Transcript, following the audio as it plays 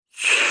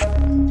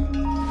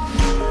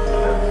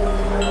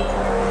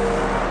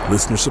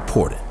Listener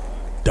supported.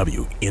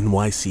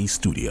 WNYC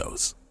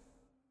Studios.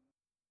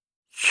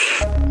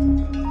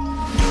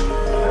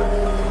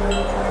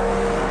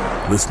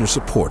 Listener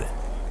supported.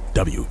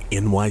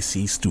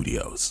 WNYC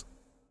Studios.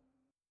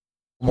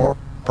 More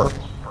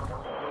perfect.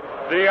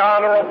 The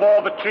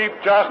Honorable, the Chief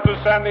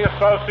Justice and the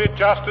Associate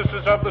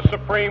Justices of the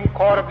Supreme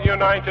Court of the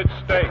United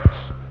States.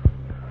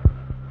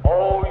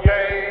 Oh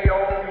yay,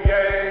 oh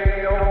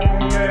yay,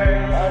 oh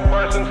yay. All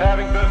persons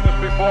having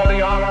business before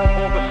the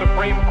Honorable, the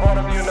Supreme Court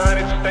of the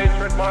United States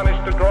are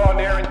admonished to draw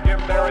near and give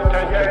their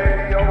attention.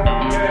 Yay, oh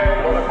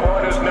yay. For the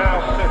court is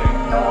now sitting.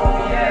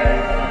 Oh yay.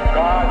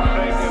 God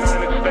save the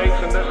United States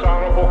and this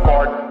Honorable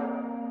Court.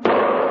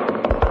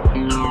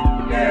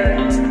 Yay.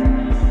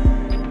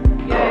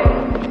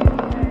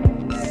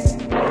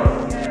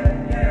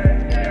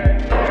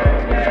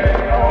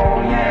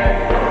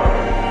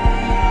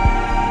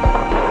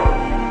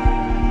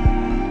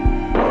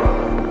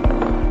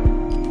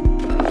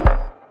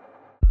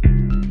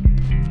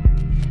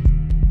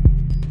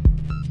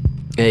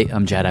 Hey,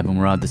 I'm Jad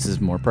Abumrad. This is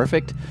More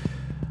Perfect.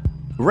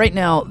 Right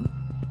now,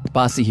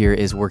 Bossy here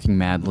is working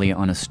madly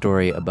on a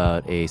story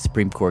about a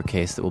Supreme Court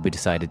case that will be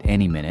decided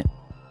any minute.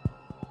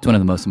 It's one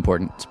of the most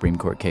important Supreme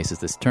Court cases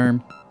this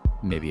term,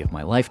 maybe of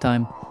my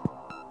lifetime.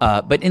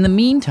 But in the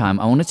meantime,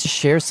 I wanted to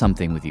share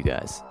something with you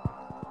guys.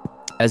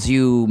 As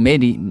you may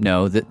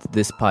know, that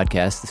this new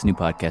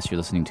podcast you're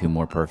listening to,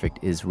 More Perfect,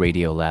 is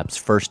Radiolab's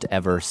first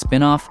ever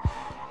spinoff.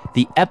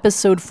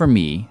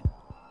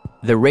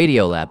 The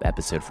Radiolab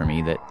episode for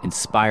me that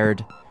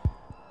inspired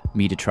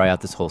me to try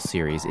out this whole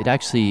series, it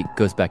actually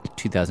goes back to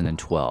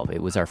 2012.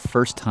 It was our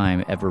first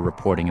time ever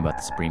reporting about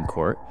the Supreme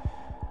Court.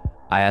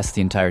 I asked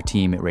the entire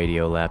team at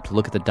Radiolab to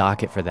look at the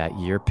docket for that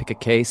year, pick a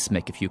case,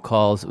 make a few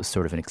calls. It was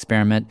sort of an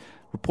experiment.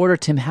 Reporter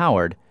Tim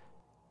Howard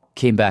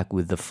came back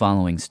with the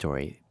following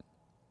story.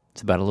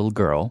 It's about a little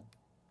girl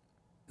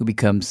who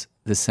becomes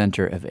the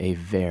center of a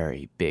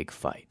very big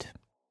fight.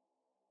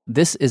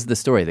 This is the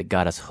story that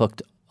got us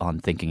hooked on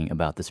thinking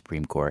about the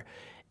Supreme Court,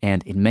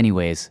 and in many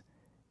ways,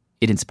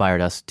 it inspired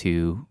us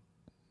to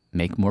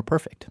make More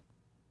Perfect.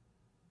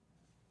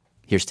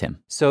 Here's Tim.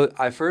 So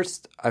I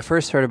first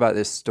heard about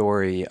this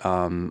story.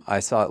 I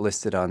saw it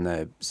listed on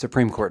the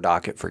Supreme Court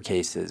docket for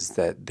cases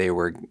that they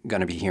were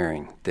going to be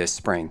hearing this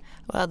spring.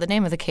 Well, the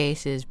name of the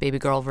case is Baby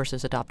Girl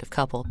versus Adoptive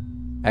Couple.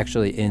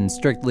 Actually, in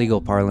strict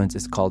legal parlance,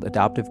 it's called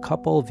Adoptive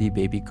Couple v.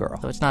 Baby Girl.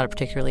 So it's not a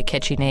particularly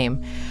catchy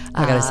name.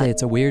 I gotta say,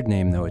 it's a weird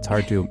name, though. It's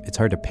hard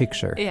to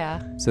picture.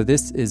 Yeah. So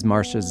this is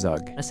Marcia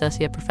Zug,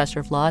 Associate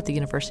Professor of Law at the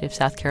University of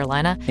South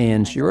Carolina.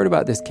 And she wrote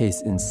about this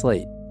case in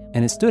Slate.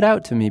 And it stood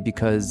out to me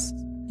because,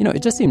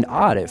 it just seemed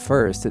odd at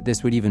first that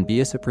this would even be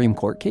a Supreme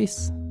Court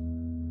case.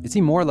 It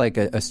seemed more like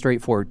a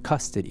straightforward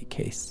custody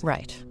case.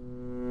 Right.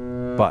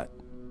 But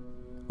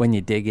when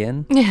you dig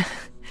in... Yeah.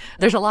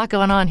 There's a lot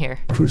going on here.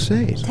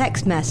 Crusade.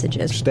 Text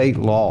messages. State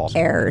law.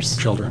 Errors.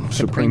 Children.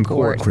 Supreme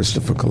Court.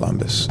 Christopher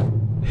Columbus.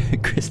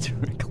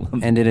 Christopher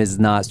Columbus. And it is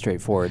not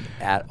straightforward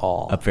at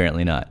all.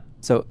 Apparently not.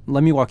 So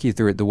let me walk you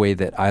through it the way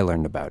that I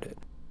learned about it.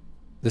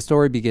 The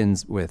story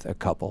begins with a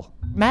couple.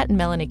 Matt and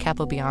Melanie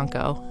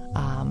Capobianco.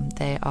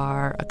 They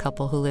are a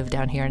couple who live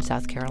down here in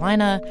South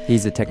Carolina.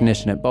 He's a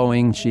technician at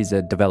Boeing. She's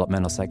a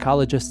developmental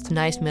psychologist.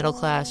 Nice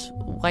middle-class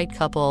white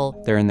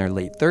couple. They're in their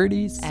late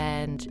 30s.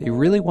 And they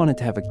really wanted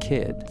to have a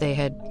kid. They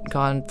had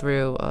gone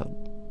through,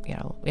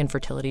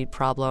 infertility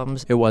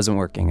problems. It wasn't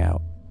working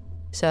out.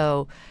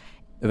 So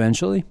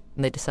eventually,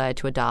 they decided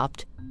to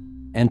adopt.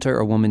 Enter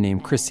a woman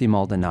named Chrissy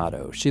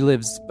Maldonado. She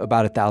lives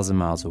about 1,000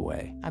 miles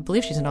away. I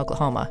believe she's in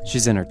Oklahoma.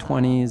 She's in her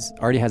 20s,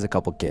 already has a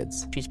couple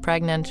kids. She's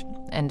pregnant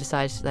and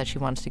decides that she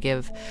wants to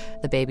give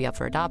the baby up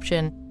for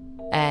adoption,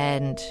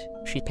 and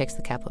she picks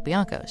the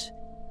Capobiancos.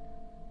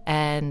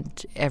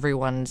 And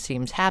everyone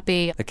seems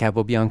happy. The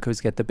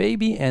Capobiancos get the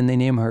baby, and they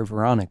name her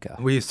Veronica.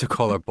 We used to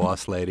call her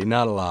Boss Lady.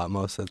 Not a lot.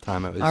 Most of the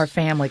time it was... Our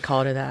family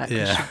called her that.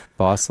 Yeah.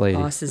 Boss Lady.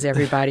 Bosses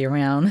everybody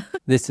around.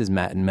 This is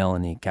Matt and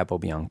Melanie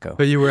Capobianco.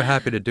 But you were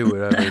happy to do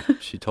whatever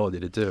she told you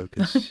to do,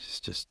 because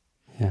she's just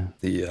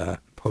the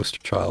poster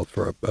child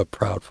for a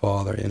proud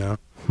father,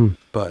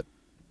 But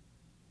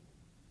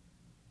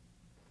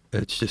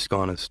it's just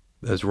gone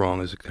as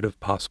wrong as it could have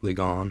possibly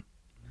gone.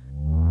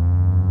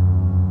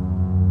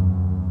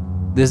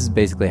 This is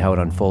basically how it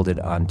unfolded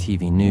on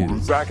TV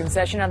news. Back in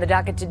session on the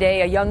docket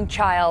today, a young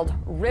child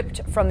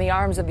ripped from the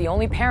arms of the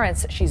only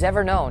parents she's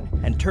ever known.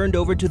 And turned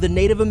over to the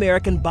Native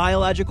American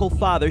biological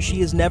father she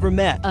has never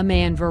met. A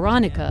man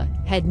Veronica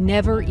had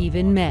never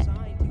even met.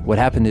 What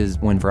happened is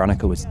when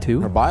Veronica was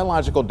 2, her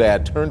biological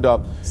dad turned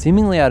up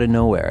seemingly out of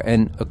nowhere,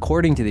 and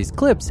according to these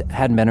clips,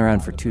 hadn't been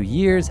around for 2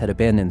 years, had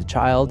abandoned the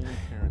child,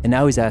 and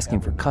now he's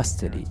asking for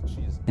custody.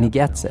 And he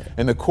gets it.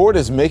 And the court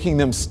is making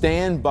them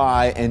stand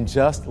by and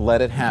just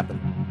let it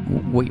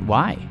happen. Wait,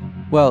 why?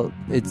 Well,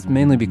 it's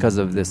mainly because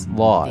of this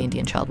law. The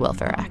Indian Child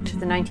Welfare Act.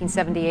 The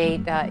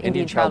 1978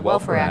 Indian Child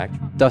Welfare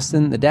Act.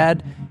 Dustin, the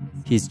dad,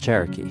 he's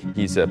Cherokee.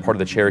 He's a part of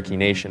the Cherokee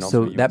Nation.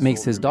 So that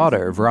makes his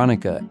daughter,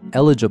 Veronica,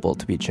 eligible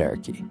to be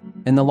Cherokee.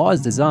 And the law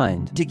is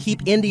designed to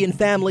keep Indian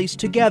families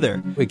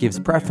together. It gives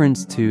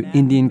preference to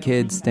Indian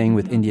kids staying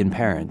with Indian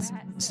parents.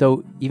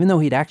 So even though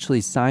he'd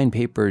actually signed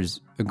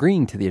papers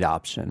agreeing to the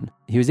adoption,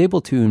 he was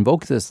able to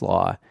invoke this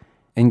law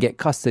and get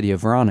custody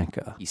of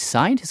Veronica. He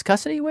signed his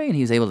custody away, and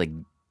he was able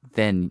to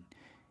then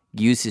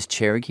use his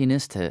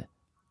Cherokeeness to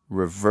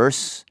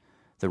reverse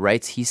the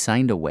rights he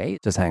signed away?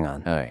 Just hang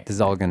on. All right. This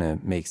is all going to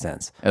make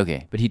sense.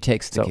 Okay, but he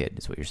takes the kid,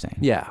 is what you're saying.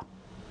 Yeah.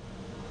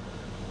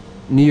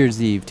 New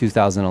Year's Eve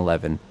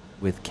 2011,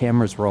 with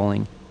cameras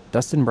rolling,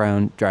 Dustin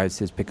Brown drives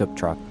his pickup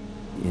truck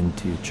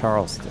into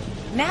Charleston.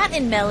 Matt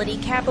and Melody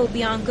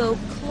Capobianco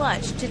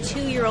clutch to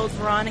 2-year-old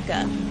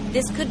Veronica.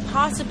 This could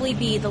possibly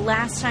be the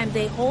last time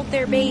they hold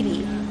their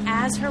baby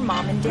as her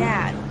mom and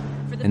dad.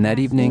 And that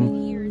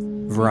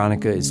evening,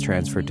 Veronica is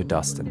transferred to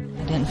Dustin.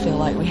 I didn't feel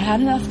like we had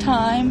enough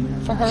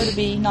time for her to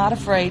be not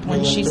afraid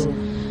when she's...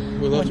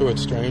 We left her with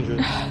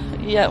strangers.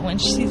 Yeah, when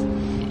she's...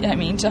 I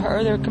mean, to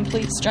her, they're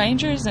complete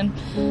strangers, and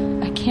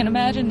I can't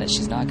imagine that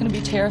she's not going to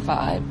be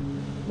terrified.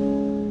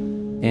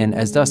 And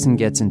as Dustin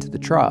gets into the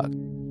truck,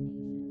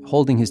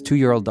 holding his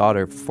 2-year-old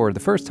daughter for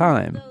the first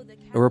time,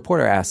 a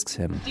reporter asks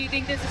him, "Do you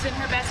think this is in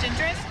her best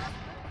interest?"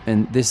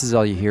 And this is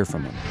all you hear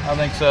from him. I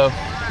think so.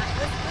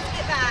 Let's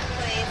get back,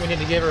 please. We need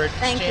to give her a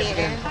Thank chance you.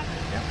 again.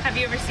 Have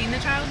you ever seen the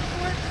child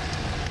before?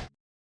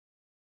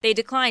 They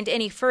declined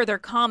any further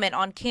comment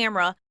on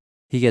camera.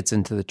 He gets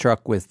into the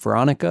truck with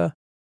Veronica,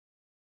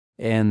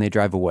 and they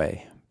drive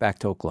away back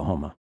to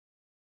Oklahoma.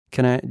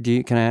 Can I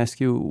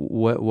ask you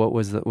when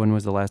was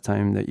the last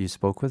time that you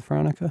spoke with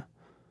Veronica?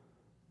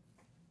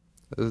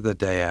 It was the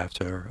day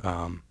after.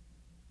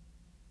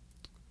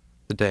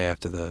 The day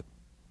after the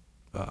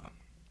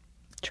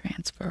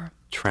transfer.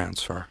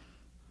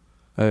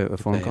 A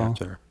phone call?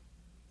 After.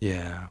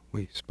 Yeah,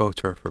 we spoke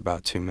to her for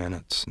about 2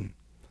 minutes, and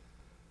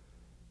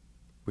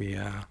we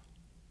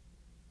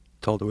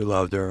told her we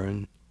loved her,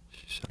 and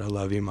she said, "I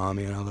love you,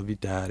 Mommy, and I love you,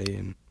 Daddy,"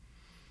 and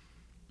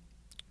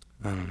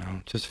I don't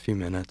know, just a few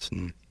minutes,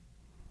 and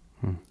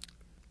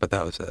but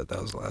that was it.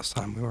 That was the last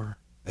time we were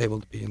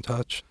able to be in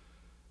touch.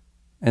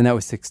 And that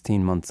was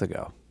 16 months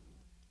ago.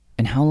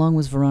 And how long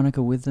was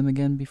Veronica with them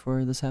again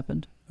before this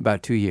happened?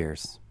 About 2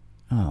 years.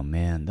 Oh,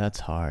 man,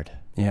 that's hard.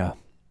 Yeah.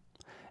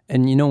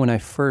 And when I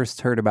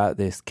first heard about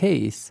this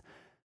case,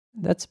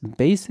 that's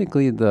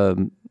basically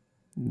the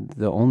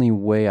only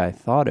way I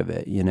thought of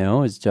it,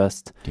 is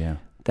just,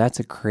 that's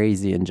a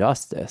crazy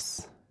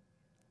injustice.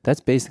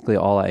 That's basically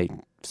all I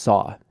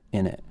saw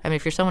in it. I mean,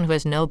 if you're someone who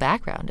has no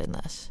background in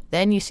this,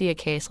 then you see a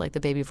case like the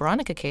baby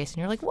Veronica case, and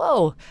you're like,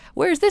 whoa,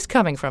 where's this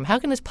coming from? How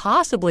can this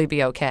possibly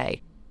be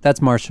okay?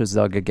 That's Marcia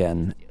Zug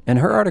again. And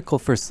her article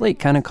for Slate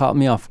kind of caught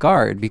me off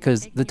guard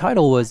because the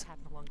title was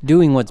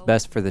Doing What's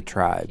Best for the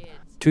Tribe.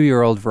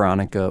 2-year-old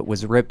Veronica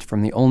was ripped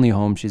from the only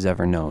home she's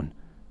ever known.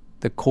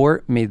 The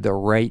court made the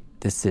right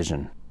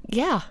decision.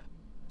 Yeah.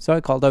 So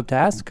I called up to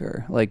ask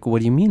her, what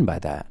do you mean by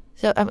that?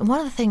 So one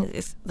of the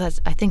things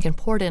that's, I think,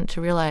 important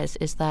to realize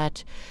is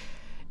that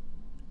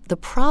the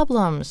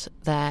problems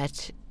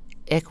that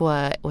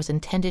ICWA was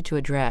intended to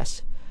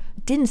address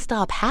didn't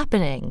stop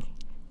happening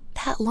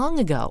that long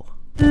ago.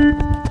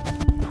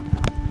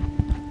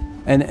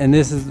 And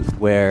this is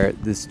where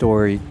the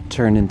story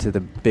turned into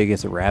the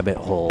biggest rabbit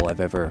hole I've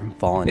ever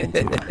fallen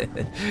into.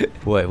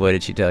 What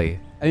did she tell you?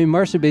 I mean,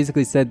 Marcia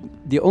basically said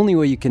the only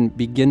way you can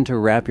begin to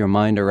wrap your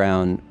mind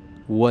around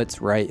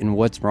what's right and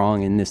what's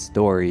wrong in this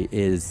story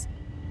is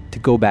to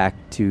go back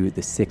to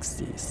the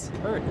 60s.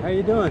 Bert, how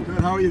you doing? Good,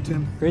 how are you,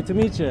 Tim? Great to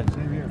meet you.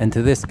 Same here. And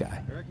to this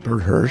guy.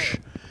 Bert Hirsch.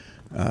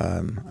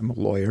 I'm a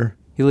lawyer.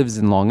 He lives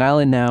in Long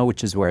Island now,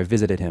 which is where I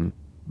visited him.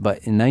 But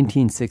in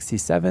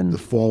 1967... The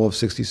fall of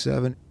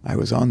 67, I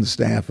was on the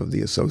staff of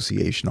the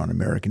Association on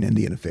American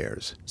Indian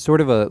Affairs.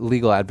 Sort of a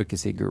legal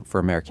advocacy group for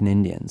American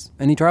Indians.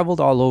 And he traveled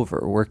all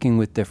over, working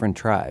with different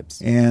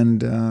tribes.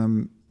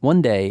 And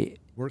one day,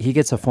 he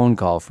gets a phone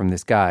call from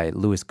this guy,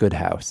 Louis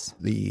Goodhouse,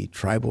 the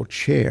tribal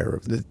chair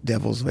of the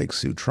Devil's Lake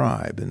Sioux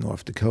tribe in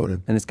North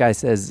Dakota. And this guy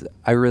says,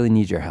 "I really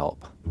need your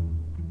help."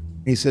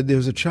 He said,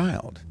 "There's a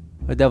child.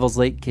 A Devil's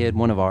Lake kid,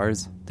 one of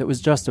ours, that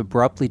was just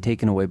abruptly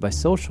taken away by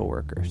social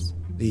workers."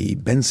 The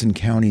Benson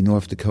County,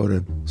 North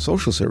Dakota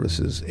Social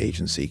Services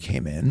Agency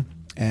came in,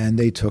 and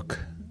they took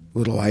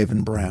little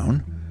Ivan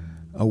Brown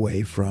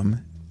away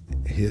from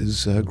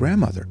his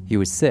grandmother. He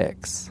was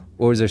 6.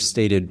 What was their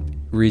stated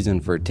reason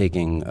for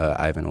taking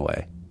Ivan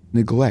away?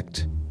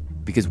 Neglect.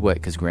 Because what?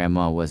 Because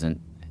grandma wasn't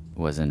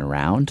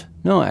around?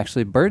 No,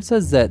 actually, Bert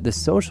says that the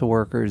social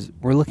workers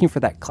were looking for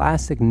that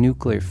classic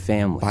nuclear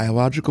family.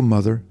 Biological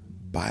mother,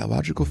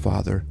 biological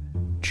father,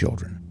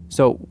 children.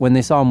 So when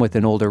they saw him with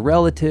an older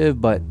relative,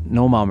 but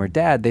no mom or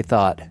dad, they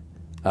thought,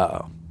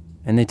 uh-oh,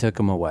 and they took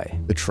him away.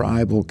 The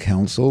tribal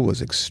council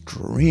was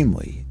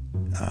extremely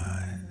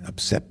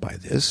upset by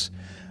this.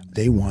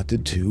 They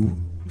wanted to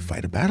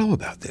fight a battle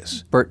about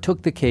this. Bert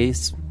took the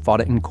case,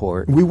 fought it in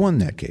court. We won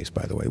that case,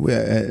 by the way.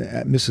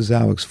 Mrs.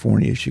 Alex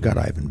Fournier, she got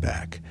Ivan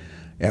back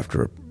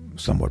after a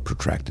somewhat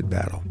protracted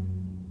battle.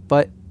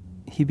 But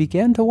he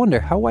began to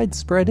wonder, how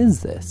widespread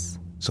is this?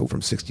 So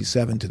from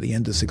 67 to the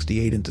end of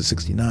 68 into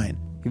 69.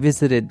 He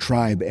visited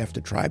tribe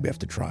after tribe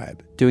after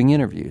tribe, doing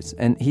interviews.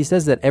 And he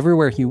says that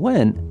everywhere he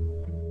went,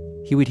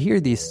 he would hear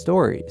these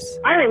stories.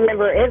 I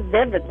remember it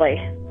vividly.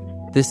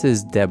 This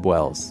is Deb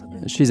Wells.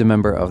 She's a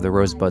member of the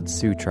Rosebud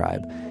Sioux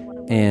tribe.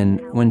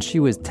 And when she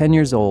was 10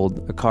 years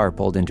old, a car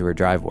pulled into her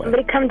driveway.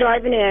 Somebody come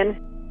driving in,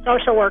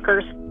 social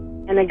workers,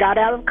 and they got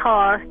out of the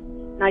car.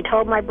 And I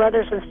told my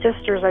brothers and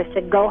sisters, I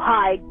said, go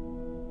hide.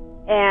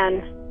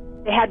 And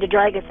they had to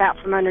drag us out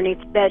from underneath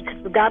the bed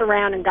because we got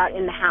around and got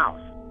in the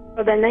house.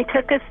 So then they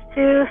took us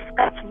to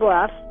Scotts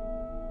Bluff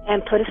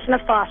and put us in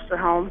a foster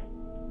home.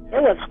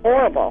 It was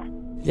horrible.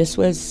 This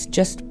was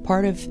just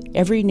part of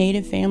every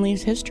Native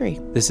family's history.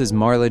 This is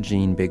Marla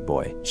Jean Big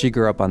Boy. She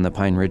grew up on the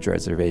Pine Ridge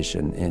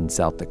Reservation in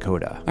South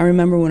Dakota. I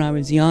remember when I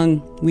was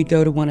young, we'd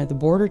go to one of the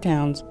border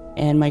towns,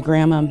 and my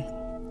grandma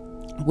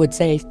would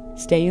say,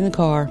 stay in the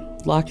car,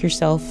 lock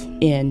yourself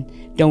in,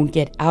 don't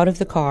get out of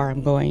the car.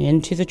 I'm going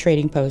into the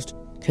trading post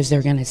because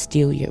they're going to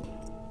steal you.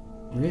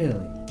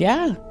 Really?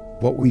 Yeah.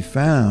 What we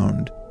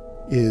found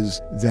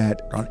is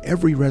that on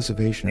every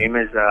reservation... My name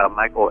is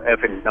Michael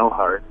Evan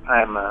Nohart.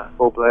 I'm a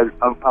full-blood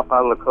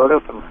Papa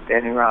Lakota from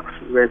Standing Rock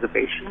Sioux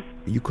Reservation.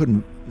 You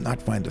couldn't not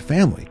find a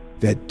family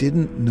that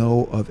didn't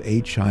know of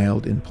a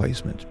child in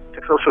placement.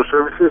 The social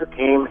services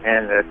came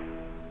and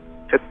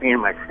took me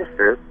and my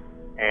sister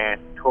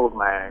and told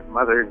my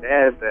mother and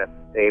dad that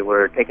they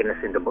were taking us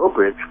into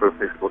Bowbridge for a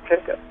physical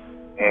checkup,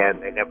 and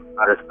they never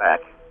brought us back.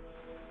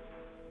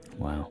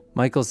 Wow.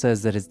 Michael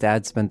says that his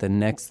dad spent the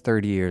next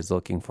 30 years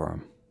looking for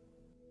him.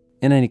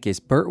 In any case,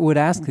 Bert would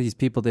ask these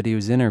people that he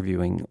was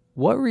interviewing,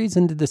 what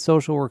reason did the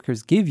social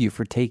workers give you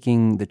for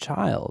taking the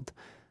child?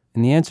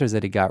 And the answers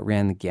that he got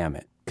ran the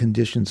gamut.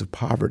 Conditions of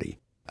poverty,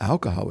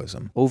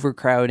 alcoholism,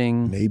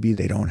 overcrowding. Maybe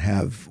they don't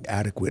have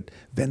adequate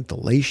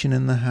ventilation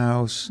in the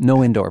house.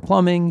 No indoor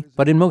plumbing.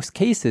 But in most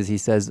cases, he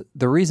says,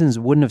 the reasons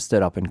wouldn't have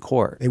stood up in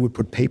court. They would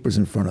put papers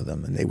in front of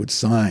them and they would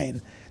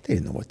sign. They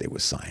didn't know what they were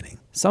signing.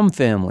 Some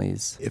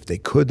families, if they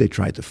could, they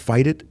tried to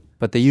fight it.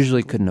 But they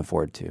usually couldn't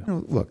afford to. You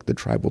know, look, the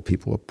tribal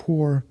people are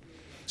poor.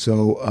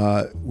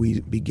 So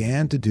we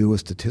began to do a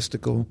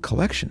statistical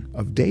collection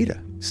of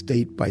data,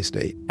 state by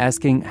state.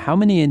 Asking how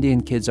many Indian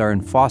kids are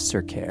in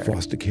foster care.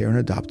 Foster care and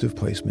adoptive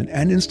placement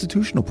and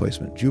institutional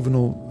placement,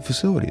 juvenile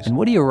facilities. And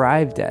what he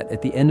arrived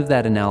at the end of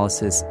that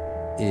analysis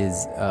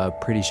is a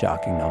pretty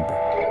shocking number.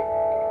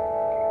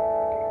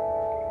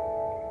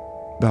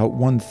 About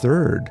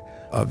 1/3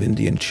 of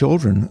Indian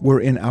children were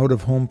in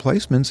out-of-home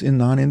placements in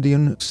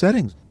non-Indian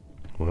settings.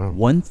 Wow.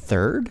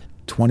 1/3?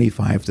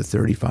 25 to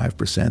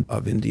 35%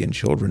 of Indian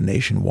children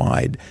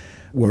nationwide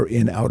were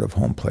in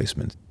out-of-home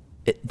placements.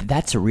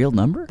 That's a real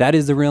number? That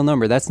is the real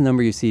number. That's the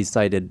number you see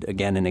cited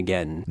again and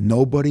again.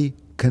 Nobody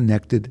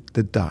connected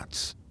the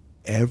dots.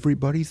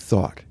 Everybody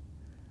thought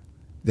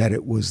that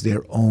it was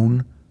their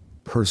own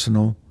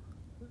personal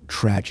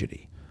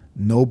tragedy.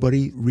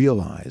 Nobody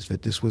realized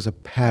that this was a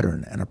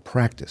pattern and a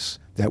practice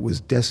that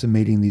was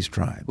decimating these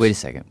tribes. Wait a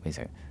second.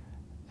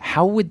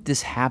 How would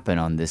this happen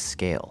on this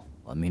scale?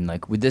 I mean,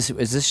 like, is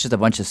this just a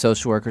bunch of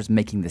social workers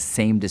making the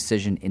same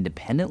decision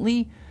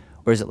independently,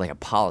 or is it like a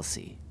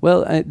policy?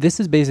 Well, this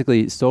is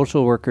basically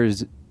social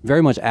workers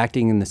very much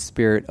acting in the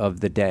spirit of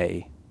the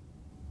day,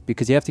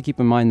 because you have to keep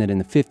in mind that in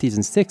the 50s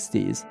and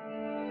 60s,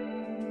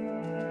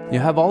 you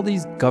have all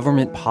these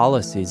government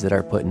policies that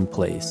are put in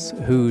place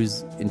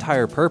whose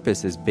entire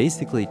purpose is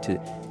basically to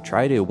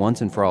try to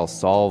once and for all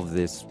solve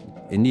this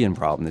Indian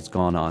problem that's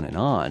gone on and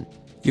on.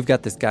 You've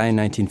got this guy in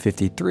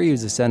 1953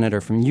 who's a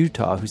senator from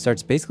Utah who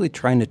starts basically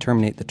trying to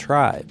terminate the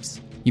tribes.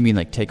 You mean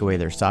like take away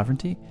their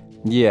sovereignty?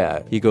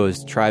 Yeah. He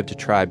goes tribe to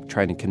tribe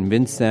trying to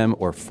convince them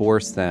or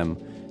force them,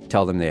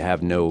 tell them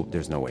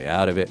there's no way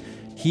out of it.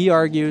 He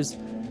argues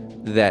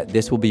that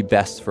this will be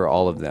best for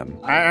all of them.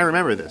 I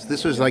remember this.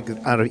 This was like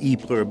out of E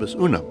pluribus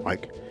unum,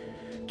 like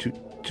to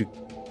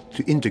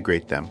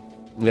integrate them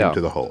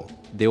into the whole.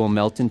 They will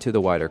melt into the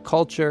wider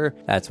culture.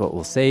 That's what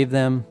will save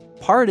them.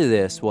 Part of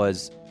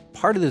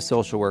the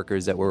social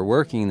workers that were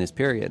working in this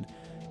period,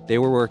 they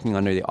were working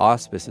under the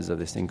auspices of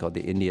this thing called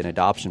the Indian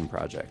Adoption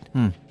Project,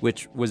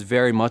 which was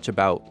very much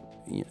about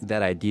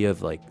that idea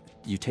of like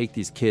you take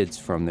these kids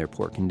from their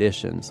poor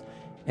conditions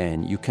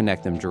and you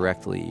connect them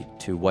directly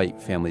to white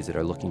families that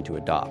are looking to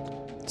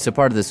adopt. So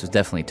part of this was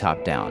definitely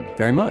top down.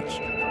 Very much.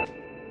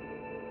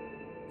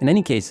 In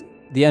any case,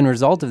 the end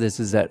result of this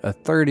is that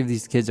 1/3 of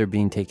these kids are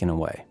being taken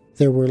away.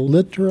 There were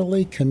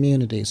literally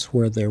communities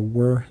where there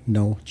were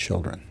no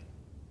children.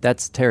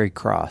 That's Terry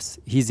Cross.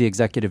 He's the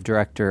executive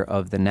director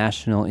of the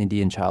National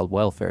Indian Child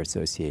Welfare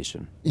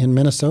Association. In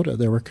Minnesota,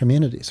 there were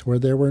communities where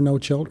there were no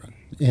children.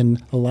 In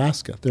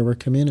Alaska, there were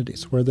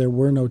communities where there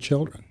were no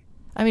children.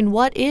 I mean,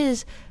 what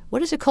is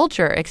a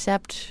culture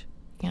except,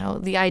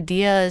 the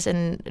ideas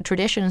and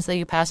traditions that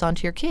you pass on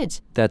to your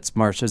kids? That's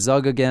Marcia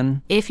Zug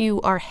again. If you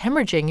are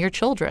hemorrhaging your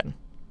children,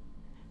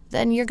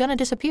 then you're going to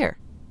disappear.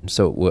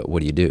 So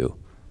what do you do?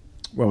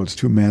 Well, it's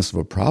too massive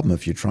a problem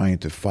if you're trying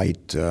to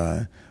fight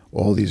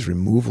all these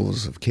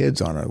removals of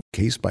kids on a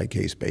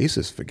case-by-case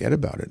basis. Forget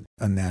about it.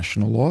 A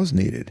national law is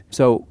needed.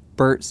 So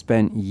Bert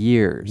spent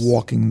years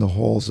walking the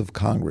halls of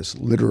Congress,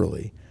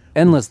 literally.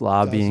 Endless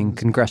lobbying,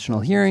 congressional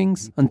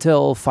hearings,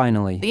 until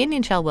finally. The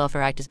Indian Child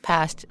Welfare Act is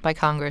passed by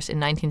Congress in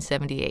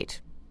 1978.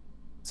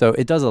 So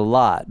it does a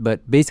lot,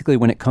 but basically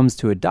when it comes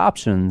to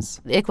adoptions...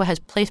 ICWA has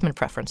placement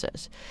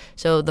preferences.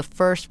 So the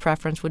first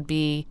preference would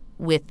be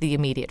with the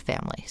immediate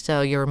family.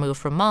 So you're removed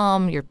from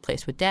mom, you're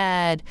placed with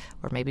dad,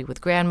 or maybe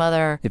with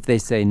grandmother. If they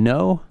say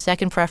no...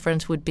 Second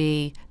preference would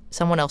be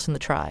someone else in the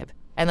tribe.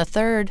 And the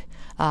third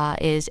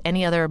is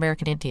any other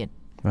American Indian.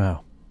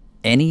 Wow.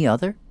 Any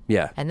other?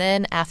 Yeah. And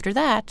then after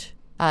that,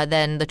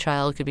 then the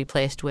child could be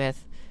placed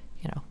with,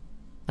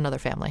 another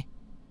family.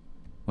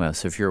 Well,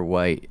 so if you're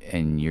white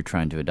and you're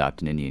trying to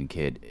adopt an Indian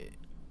kid,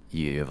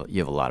 you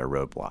have a lot of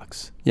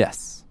roadblocks.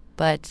 Yes.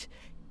 But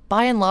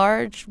by and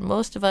large,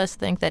 most of us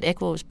think that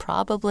ICWA was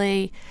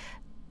probably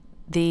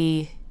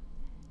the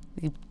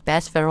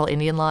best federal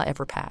Indian law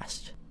ever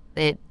passed.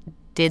 It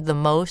did the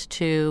most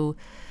to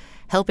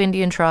help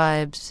Indian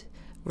tribes,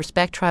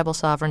 respect tribal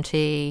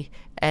sovereignty,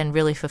 and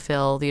really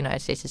fulfill the United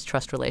States'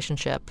 trust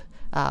relationship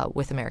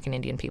with American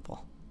Indian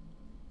people.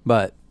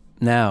 But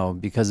now,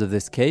 because of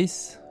this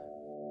case,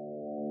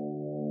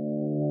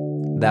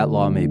 that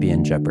law may be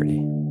in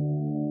jeopardy.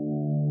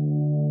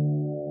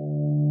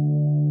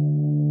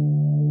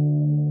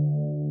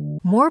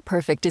 More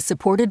Perfect is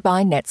supported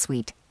by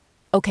NetSuite.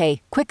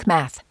 Okay, quick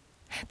math.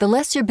 The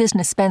less your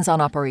business spends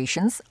on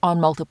operations, on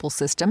multiple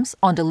systems,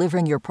 on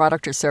delivering your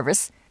product or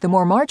service, the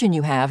more margin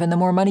you have and the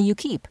more money you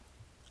keep.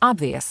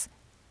 Obvious.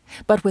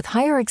 But with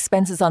higher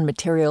expenses on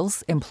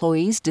materials,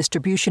 employees,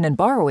 distribution, and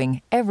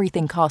borrowing,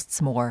 everything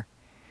costs more.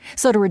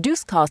 So to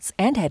reduce costs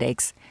and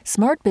headaches,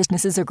 smart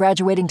businesses are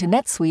graduating to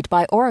NetSuite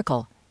by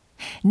Oracle.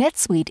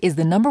 NetSuite is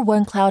the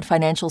 #1 cloud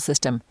financial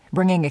system,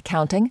 bringing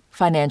accounting,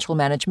 financial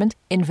management,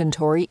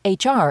 inventory,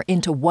 HR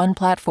into one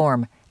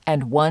platform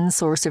and one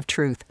source of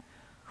truth.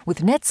 With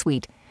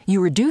NetSuite, you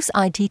reduce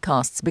IT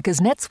costs because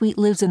NetSuite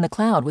lives in the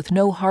cloud with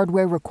no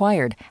hardware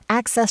required,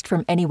 accessed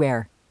from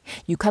anywhere.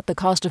 You cut the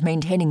cost of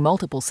maintaining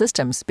multiple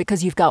systems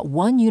because you've got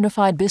one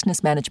unified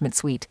business management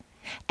suite.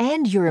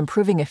 And you're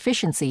improving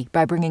efficiency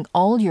by bringing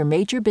all your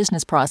major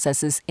business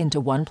processes into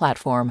one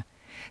platform,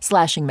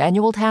 slashing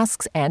manual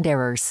tasks and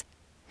errors.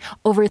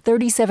 Over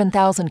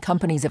 37,000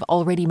 companies have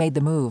already made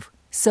the move,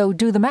 so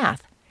do the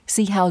math.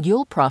 See how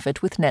you'll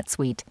profit with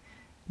NetSuite.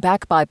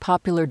 Backed by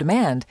popular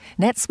demand,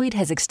 NetSuite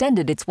has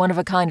extended its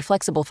one-of-a-kind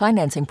flexible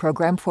financing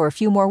program for a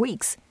few more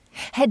weeks.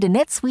 Head to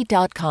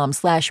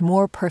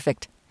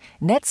netsuite.com/moreperfect.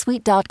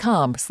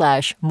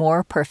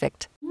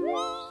 netsuite.com/moreperfect.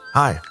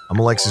 Hi, I'm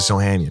Alexis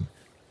Ohanian.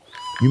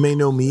 You may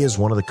know me as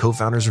one of the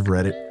co-founders of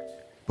Reddit,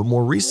 but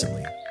more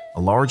recently,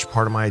 a large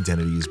part of my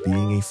identity is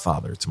being a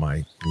father to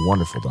my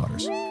wonderful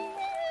daughters.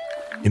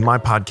 In my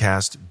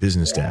podcast,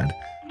 Business Dad,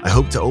 I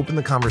hope to open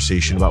the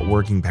conversation about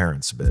working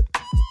parents a bit.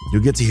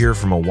 You'll get to hear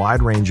from a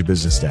wide range of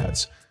business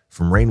dads,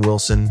 from Rainn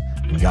Wilson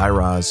and Guy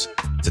Raz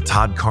to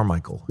Todd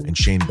Carmichael and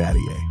Shane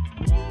Battier,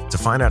 to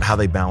find out how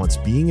they balance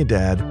being a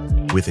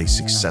dad with a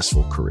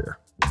successful career.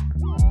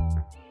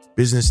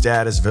 Business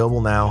Dad is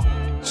available now,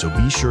 so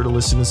be sure to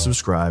listen and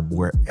subscribe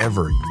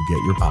wherever you get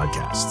your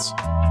podcasts.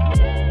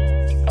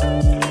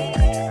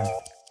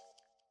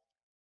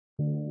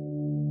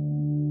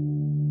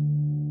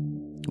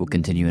 We'll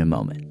continue in a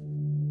moment.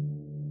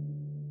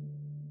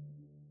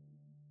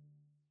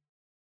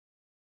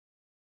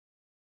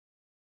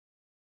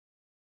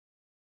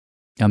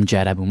 I'm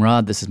Jad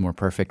Abumrad. This is More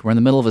Perfect. We're in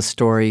the middle of a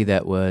story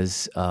that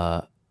was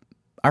our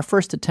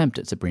first attempt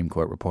at Supreme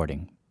Court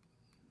reporting.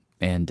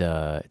 And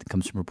it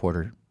comes from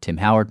reporter Tim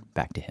Howard.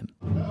 Back to him.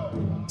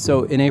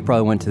 So in April,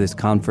 I went to this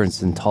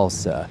conference in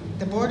Tulsa.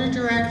 The Board of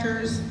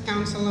Directors,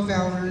 Council of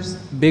Elders.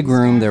 Big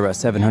room, there were about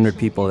 700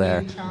 people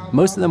there.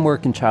 Most of them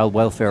work in child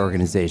welfare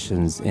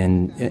organizations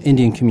in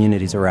Indian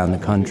communities around the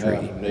country.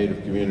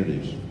 Native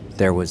communities.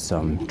 There was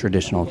some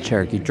traditional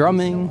Cherokee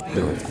drumming,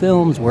 there were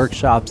films,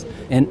 workshops,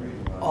 and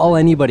all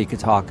anybody could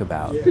talk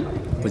about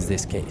was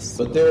this case.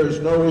 But there is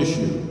no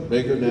issue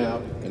bigger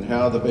now in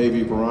how the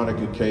baby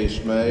Veronica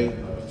case may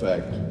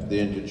affect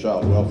the Indian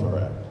Child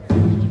Welfare Act.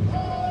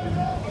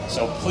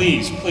 So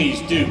please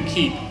do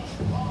keep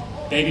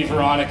baby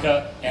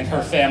Veronica and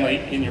her family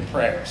in your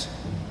prayers.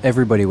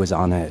 Everybody was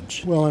on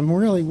edge. Well, I'm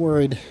really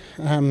worried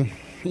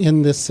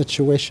in this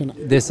situation.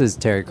 This is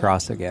Terry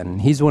Cross again.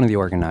 He's one of the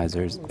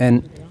organizers.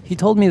 And he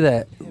told me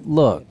that,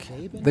 look,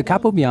 the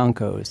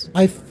Capobiancos...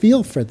 I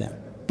feel for them.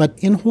 But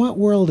in what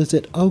world is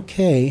it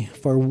okay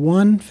for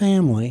one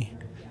family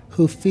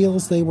who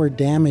feels they were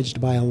damaged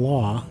by a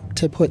law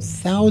to put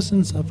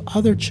thousands of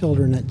other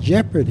children at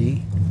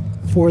jeopardy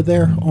for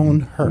their own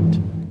hurt?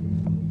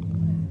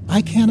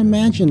 I can't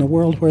imagine a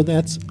world where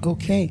that's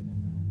okay.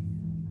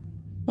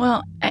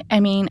 Well, I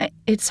mean,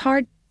 it's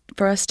hard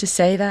for us to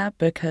say that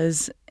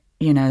because,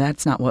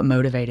 that's not what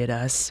motivated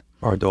us.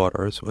 Our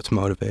daughter is what's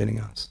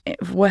motivating us.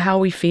 How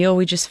we feel,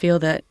 we just feel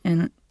that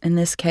in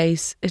this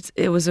case,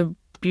 it was a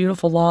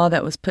beautiful law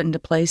that was put into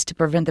place to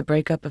prevent the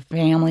breakup of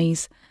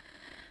families,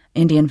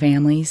 Indian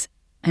families.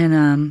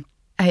 And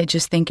I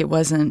just think it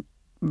wasn't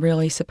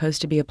really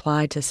supposed to be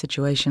applied to a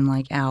situation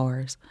like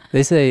ours.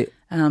 They say,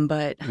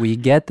 but we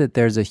get that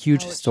there's a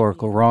huge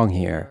historical wrong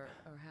here,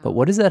 but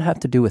what does that have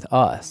to do with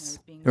us?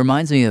 It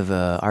reminds me of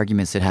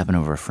arguments that happen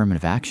over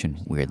affirmative action,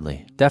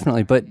 weirdly.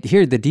 Definitely, but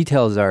here the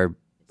details are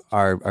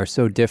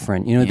so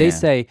different. You know, they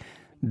say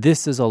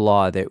this is a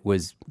law that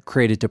was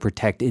created to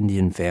protect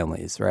Indian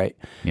families, right?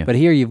 Yeah. But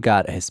here you've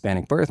got a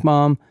Hispanic birth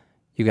mom,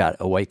 you got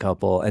a white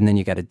couple, and then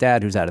you got a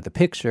dad who's out of the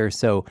picture.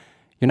 So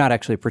you're not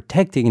actually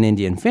protecting an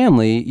Indian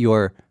family,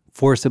 you're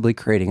forcibly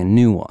creating a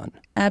new one.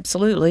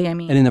 Absolutely. I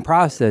mean, and in the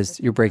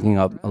process, you're breaking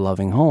up a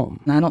loving home.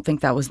 I don't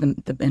think that was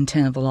the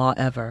intent of the law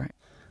ever.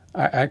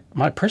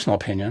 My personal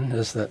opinion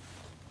is that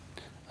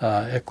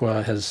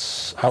ICWA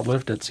has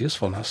outlived its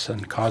usefulness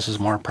and causes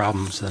more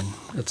problems than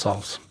it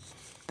solves.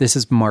 This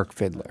is Mark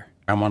Fidler.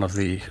 I'm one of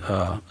the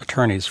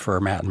attorneys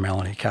for Matt and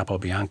Melanie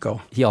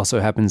Capobianco. He also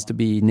happens to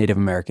be Native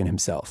American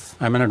himself.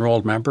 I'm an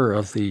enrolled member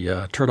of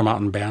the Turtle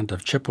Mountain Band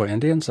of Chippewa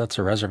Indians. That's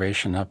a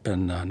reservation up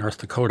in North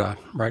Dakota,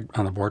 right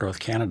on the border with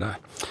Canada.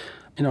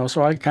 You know,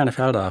 so I kind of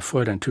had a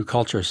foot in two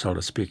cultures, so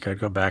to speak. I'd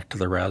go back to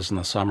the res in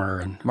the summer.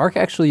 And Mark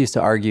actually used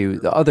to argue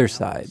the other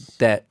side,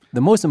 that the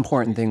most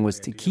important thing was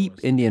to keep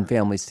Indian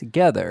families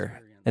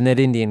together, and that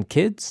Indian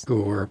kids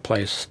who were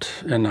placed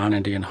in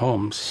non-Indian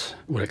homes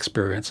would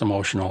experience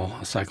emotional,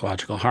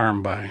 psychological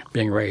harm by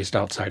being raised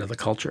outside of the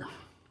culture.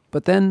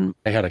 But then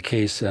I had a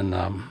case in,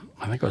 I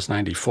think it was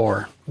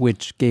 94.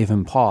 Which gave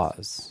him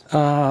pause.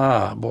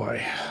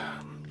 Boy,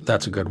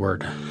 that's a good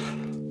word.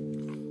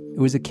 It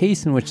was a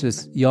case in which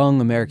this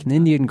young American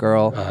Indian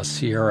girl,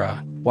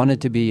 Sierra, wanted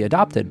to be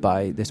adopted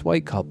by this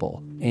white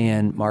couple,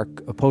 and Mark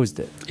opposed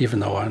it. Even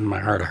though in my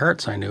heart of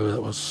hearts I knew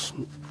it was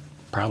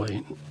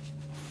probably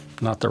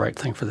not the right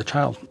thing for the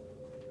child.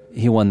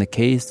 He won the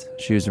case.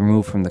 She was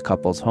removed from the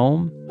couple's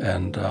home.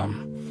 And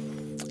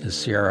as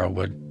Sierra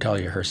would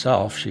tell you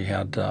herself, she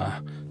had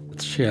a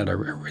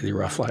really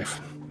rough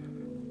life.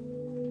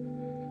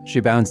 She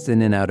bounced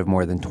in and out of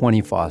more than 20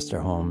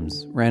 foster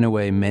homes, ran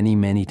away many,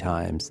 many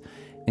times,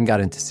 and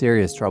got into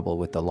serious trouble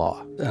with the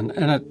law. And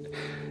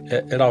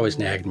it always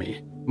nagged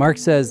me. Mark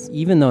says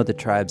even though the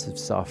tribes have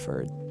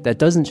suffered, that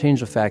doesn't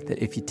change the fact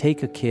that if you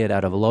take a kid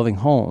out of a loving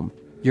home,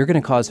 you're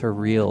going to cause her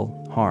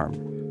real harm.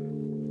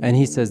 And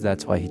he says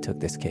that's why he took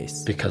this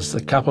case. Because the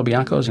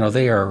Capobiancos, you know,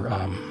 they are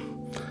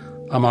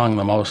among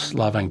the most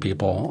loving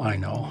people I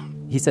know.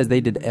 He says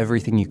they did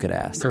everything you could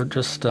ask. They're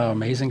just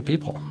amazing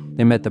people.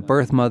 They met the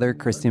birth mother,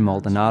 Christy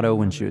Maldonado,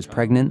 when she was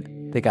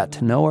pregnant. They got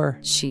to know her.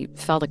 She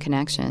felt a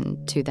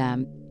connection to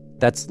them.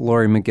 That's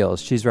Lori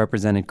McGill. She's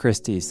represented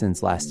Christy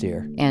since last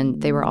year.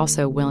 And they were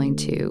also willing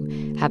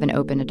to have an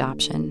open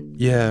adoption.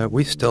 Yeah,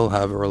 we still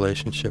have a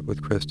relationship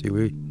with Christy.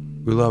 We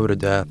love her to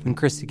death. When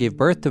Christy gave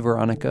birth to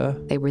Veronica,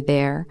 they were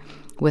there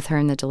with her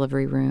in the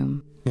delivery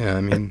room. Yeah,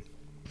 I mean,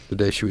 the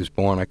day she was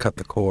born, I cut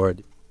the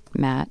cord.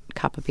 Matt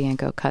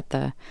Capobianco cut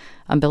the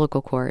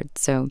umbilical cord.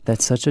 So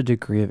that's such a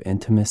degree of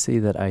intimacy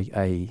that I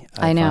know.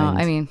 Find...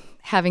 I mean,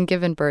 having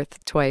given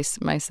birth twice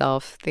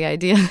myself, the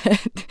idea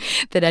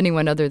that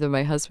anyone other than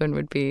my husband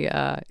would be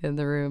in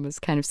the room is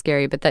kind of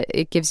scary. But that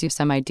it gives you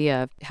some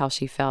idea of how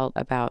she felt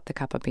about the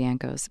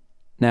Capobiancos.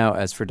 Now,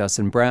 as for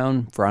Dustin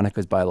Brown,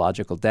 Veronica's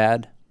biological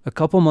dad, a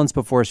couple months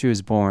before she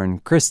was born,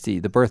 Christy,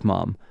 the birth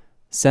mom,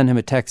 sent him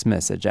a text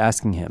message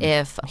asking him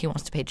if he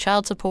wants to pay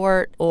child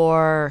support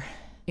or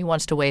he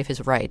wants to waive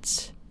his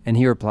rights. And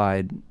he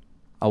replied,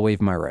 I'll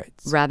waive my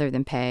rights. Rather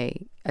than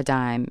pay a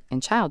dime in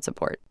child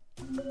support.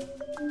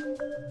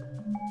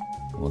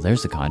 Well,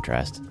 there's the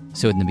contrast.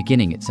 So in the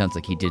beginning, it sounds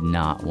like he did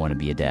not want to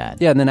be a dad.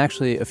 Yeah, and then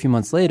actually a few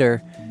months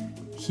later,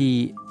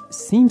 he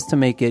seems to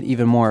make it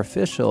even more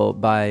official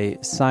by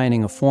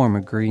signing a form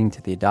agreeing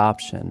to the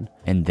adoption.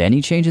 And then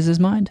he changes his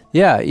mind?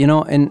 Yeah, you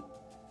know, and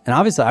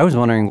obviously I was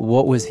wondering,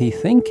 what was he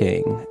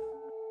thinking?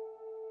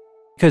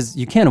 Because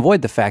you can't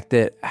avoid the fact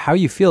that how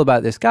you feel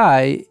about this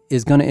guy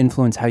is going to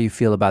influence how you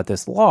feel about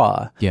this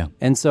law. Yeah.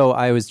 And so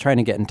I was trying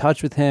to get in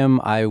touch with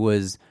him. I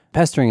was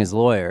pestering his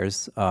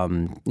lawyers.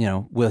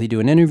 Will he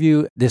do an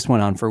interview? This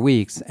went on for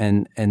weeks.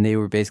 And they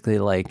were basically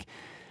like,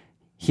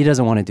 he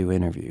doesn't want to do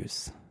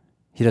interviews.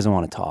 He doesn't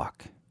want to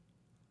talk.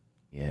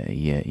 Yeah.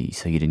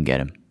 So you didn't get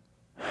him?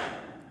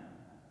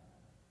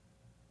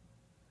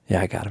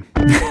 Yeah, I got him.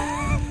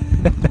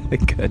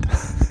 Good.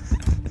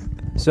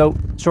 So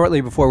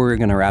shortly before we were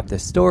going to wrap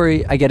this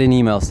story, I get an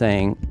email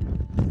saying,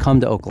 come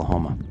to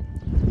Oklahoma.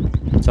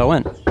 So I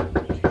went.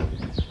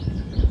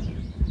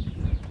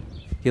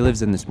 He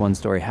lives in this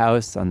one-story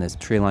house on this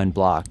tree-lined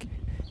block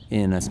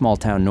in a small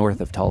town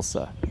north of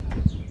Tulsa.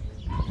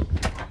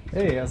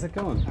 Hey, how's it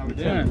going? How we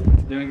doing?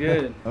 Doing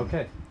good.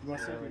 Okay.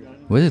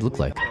 What does it look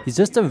like? He's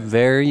just a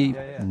very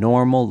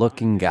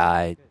normal-looking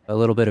guy, a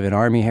little bit of an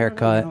army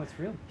haircut.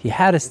 He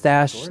had a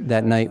stash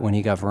that night when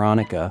he got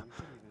Veronica,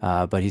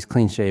 but he's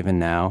clean-shaven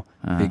now,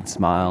 big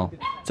smile.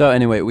 So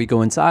anyway, we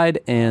go inside,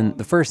 and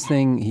the first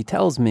thing he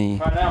tells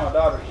me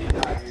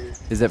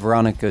is that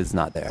Veronica is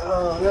not there.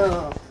 Oh,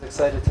 no.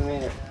 Excited to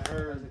meet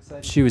her.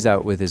 She was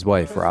out with his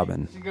wife,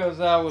 Robin. She goes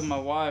out with my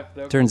wife.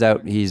 Turns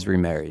out he's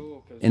remarried.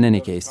 In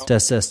any case,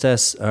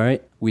 Test. All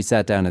right. we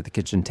sat down at the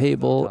kitchen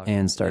table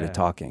and started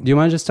talking. Do you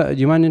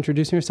mind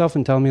introducing yourself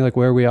and telling me like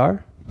where we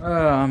are?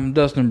 I'm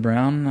Dustin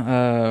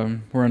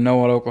Brown. We're in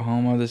Noah,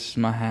 Oklahoma. This is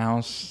my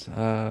house.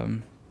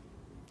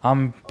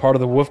 I'm part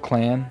of the Wolf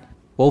Clan.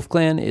 Wolf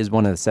Clan is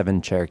one of the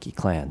 7 Cherokee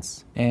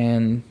clans.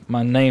 And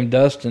my name,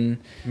 Dustin,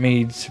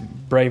 means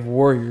brave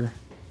warrior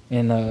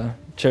in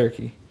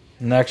Cherokee.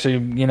 And actually,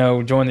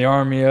 join the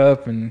army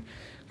up and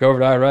go over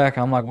to Iraq.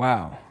 I'm like,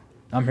 wow,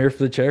 I'm here for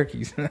the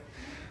Cherokees.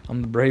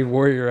 I'm the brave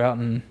warrior out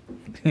in,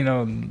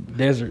 the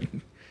desert.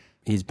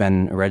 He's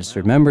been a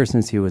registered member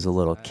since he was a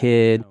little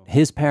kid.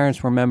 His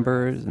parents were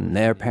members and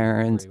their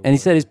parents. And he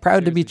said he's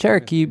proud to be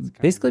Cherokee,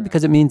 basically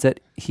because it means that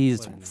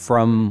he's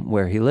from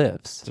where he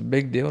lives. It's a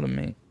big deal to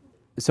me.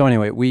 So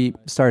anyway, we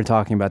started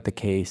talking about the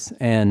case,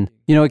 and,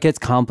 it gets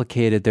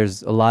complicated.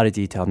 There's a lot of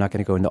detail. I'm not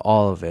going to go into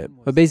all of it.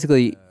 But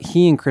basically,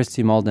 he and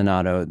Christy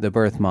Maldonado, the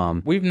birth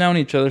mom... We've known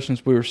each other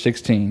since we were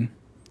 16.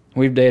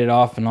 We've dated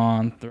off and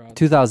on. Throughout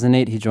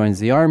 2008, he joins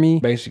the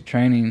Army. Basic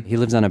training. He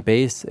lives on a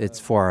base.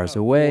 It's 4 hours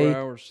away.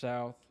 4 hours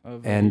south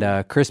of...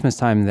 And Christmas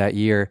time that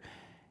year,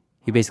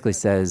 he basically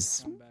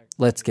says,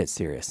 let's get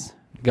serious.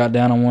 Got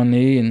down on one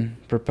knee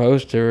and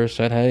proposed to her,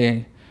 said,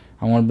 hey,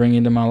 I want to bring you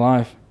into my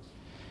life.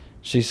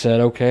 She said,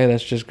 okay,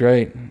 that's just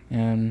great.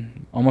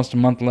 And almost a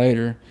month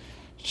later,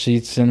 she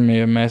sent me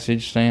a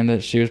message saying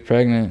that she was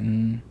pregnant,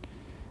 and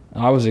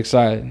I was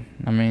excited.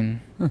 I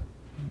mean, to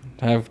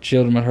have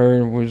children with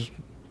her was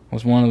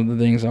one of the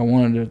things I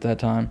wanted at that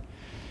time.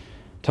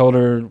 Told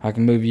her I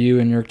can move you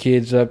and your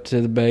kids up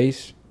to the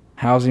base.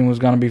 Housing was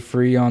going to be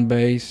free on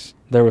base.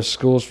 There was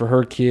schools for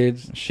her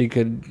kids. She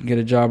could get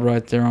a job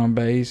right there on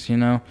base,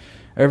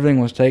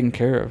 Everything was taken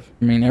care of.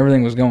 I mean,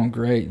 everything was going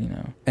great,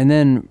 And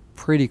then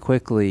pretty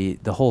quickly,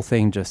 the whole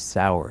thing just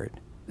soured.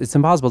 It's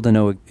impossible to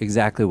know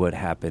exactly what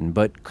happened,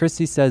 but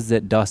Christy says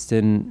that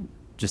Dustin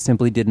just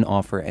simply didn't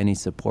offer any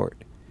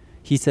support.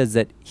 He says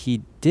that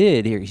he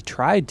did, or he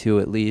tried to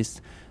at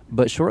least,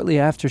 but shortly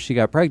after she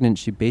got pregnant,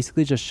 she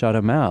basically just shut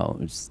him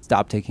out,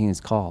 stopped taking his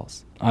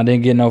calls. I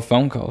didn't get no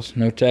phone calls,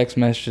 no text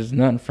messages,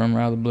 nothing from her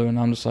out of the blue, and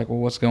I'm just like, well,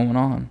 what's going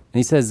on? And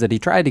he says that he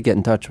tried to get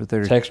in touch with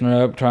her. Texting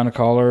her up, trying to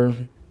call her,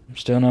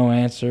 still no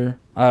answer.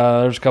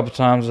 There's a couple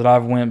times that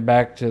I've went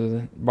back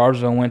to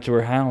Bardsville, went to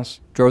her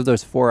house. Drove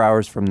those 4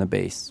 hours from the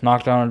base.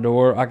 Knocked on her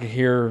door. I could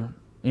hear,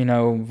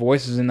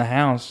 voices in the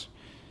house.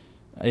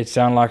 It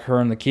sounded like her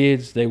and the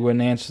kids. They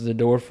wouldn't answer the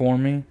door for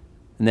me.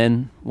 And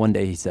then one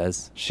day he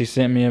says, she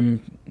sent me a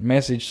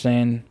message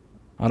saying,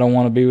 I don't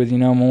want to be with you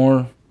no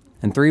more.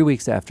 And 3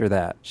 weeks after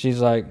that, she's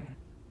like,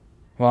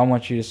 well, I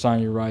want you to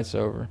sign your rights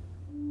over.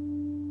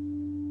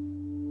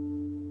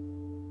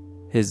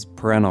 His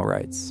parental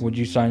rights. Would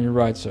you sign your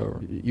rights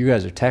over? You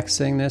guys are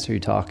texting this, or are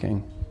you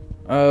talking?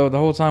 The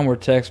whole time we're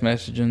text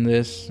messaging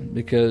this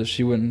because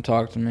she wouldn't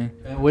talk to me.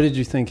 What did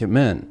you think it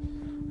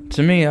meant?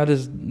 To me, I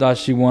just thought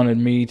she wanted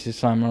me to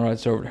sign my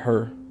rights over to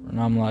her.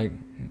 And I'm like,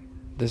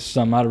 this is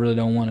something I really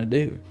don't want to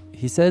do.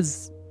 He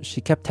says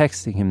she kept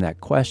texting him that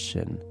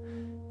question.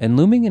 And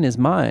looming in his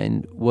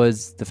mind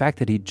was the fact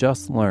that he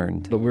just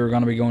learned that we were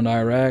going to be going to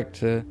Iraq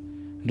to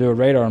do a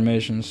radar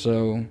mission,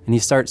 so... And he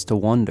starts to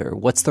wonder,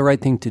 what's the right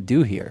thing to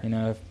do here?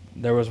 If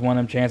there was one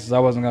of them chances I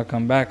wasn't going to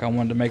come back, I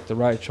wanted to make the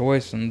right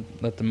choice and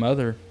let the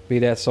mother be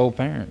that sole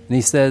parent. And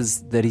he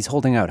says that he's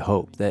holding out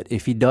hope, that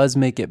if he does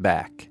make it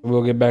back...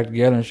 we'll get back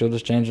together and she'll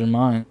just change her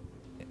mind.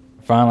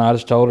 Finally, I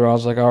just told her, I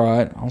was like, all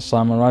right, I'll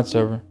sign my rights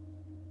over.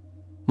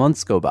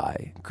 Months go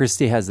by.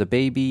 Christy has the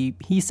baby.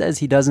 He says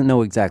he doesn't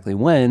know exactly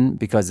when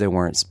because they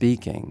weren't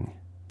speaking.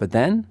 But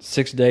then...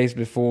 6 days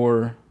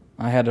before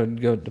I had to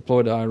go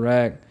deploy to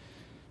Iraq,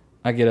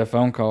 I get a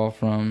phone call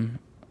from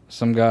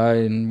some guy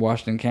in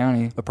Washington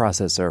County. A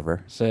process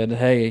server. Said,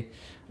 hey,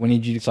 we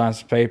need you to sign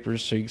some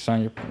papers so you can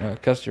sign your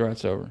custody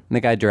rights over. And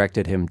the guy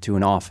directed him to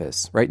an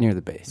office right near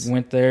the base.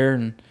 Went there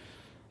and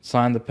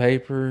signed the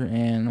paper.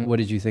 And what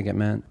did you think it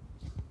meant?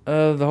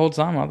 The whole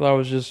time I thought it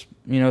was just,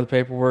 the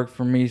paperwork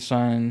for me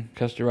signing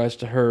custody rights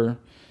to her.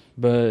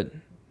 But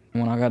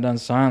when I got done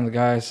signing, the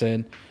guy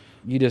said,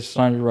 you just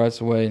signed your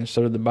rights away, and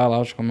so did the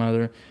biological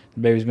mother. The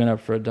baby's been up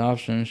for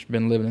adoption. She's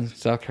been living in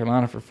South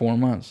Carolina for 4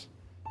 months.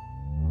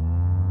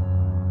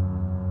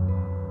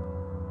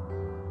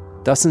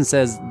 Dustin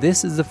says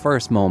this is the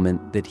first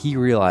moment that he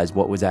realized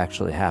what was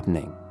actually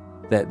happening,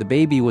 that the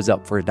baby was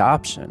up for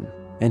adoption.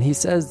 And he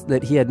says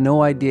that he had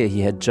no idea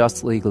he had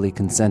just legally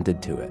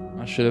consented to it.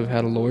 I should have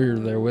had a lawyer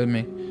there with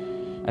me.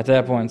 At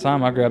that point in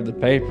time, I grabbed the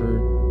paper,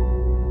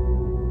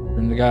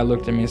 and the guy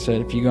looked at me and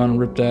said, if you're going to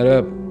rip that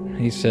up,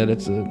 he said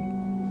it's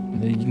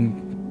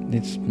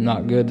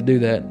not good to do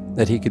that.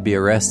 That he could be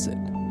arrested.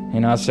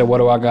 And I said, what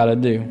do I got to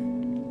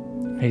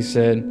do? He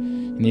said, you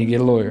need to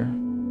get a lawyer.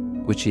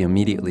 Which he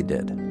immediately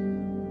did.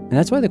 And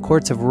that's why the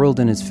courts have ruled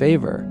in his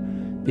favor,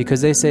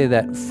 because they say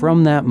that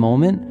from that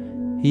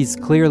moment, he's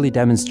clearly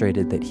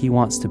demonstrated that he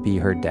wants to be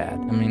her dad.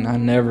 I mean, I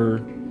never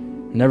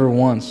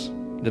once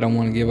did I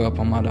want to give up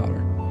on my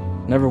daughter.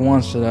 Never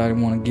once did I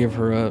want to give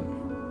her up.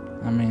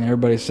 I mean,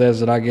 everybody says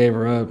that I gave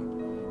her up.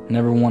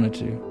 Never wanted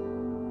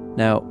to.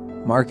 Now,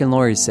 Mark and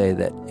Lori say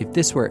that if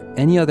this were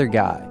any other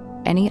guy,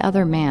 any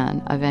other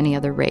man of any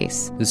other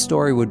race, the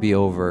story would be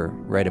over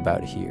right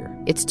about here.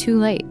 It's too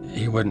late.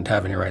 He wouldn't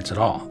have any rights at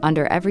all.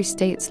 Under every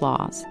state's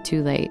laws,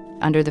 too late.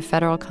 Under the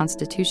federal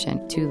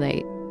Constitution, too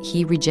late.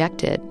 He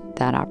rejected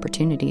that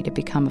opportunity to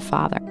become a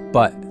father.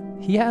 But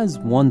he has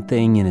one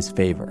thing in his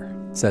favor,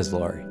 says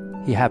Lori.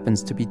 He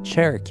happens to be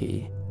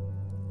Cherokee.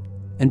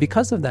 And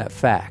because of that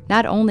fact,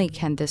 not only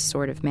can this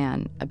sort of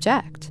man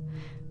object,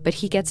 but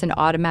he gets an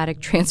automatic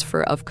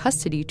transfer of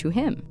custody to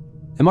him.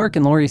 And Mark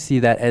and Lori see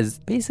that as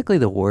basically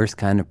the worst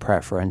kind of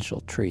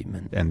preferential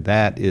treatment. And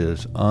that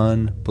is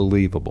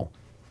unbelievable.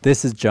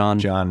 This is John.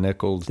 John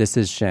Nichols. This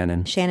is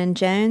Shannon. Shannon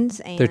Jones.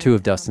 And they're two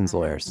of Dustin's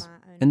lawyers.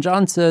 And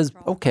John says,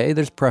 okay,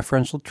 there's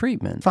preferential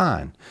treatment.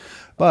 Fine.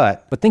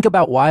 But think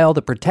about why all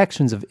the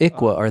protections of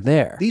ICWA are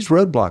there. These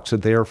roadblocks are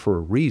there for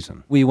a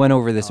reason. We went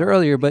over this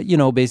earlier, but,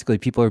 basically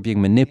people are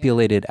being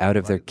manipulated out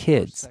of their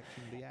kids.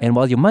 And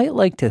while you might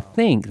like to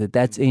think that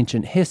that's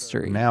ancient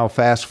history... Now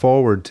fast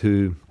forward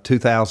to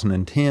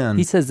 2010...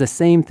 He says the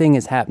same thing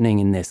is happening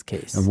in this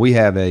case. And we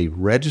have a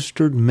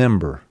registered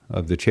member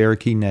of the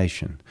Cherokee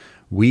Nation.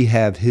 We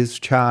have his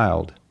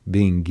child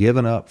being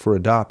given up for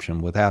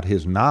adoption without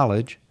his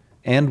knowledge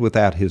and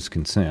without his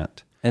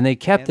consent. And they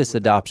kept this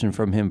adoption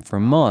from him for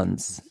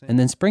months and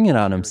then spring it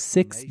on him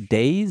 6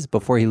 days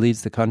before he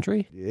leaves the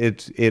country?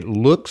 It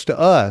looks to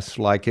us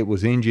like it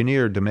was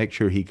engineered to make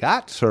sure he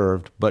got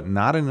served, but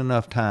not in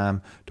enough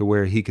time to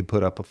where he could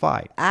put up a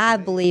fight. I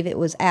believe it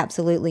was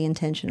absolutely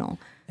intentional.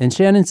 And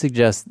Shannon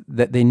suggests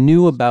that they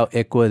knew about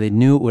ICWA, they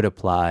knew it would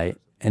apply,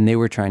 and they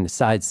were trying to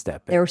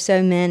sidestep it. There were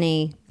so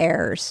many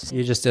errors.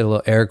 You just did a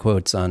little air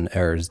quotes on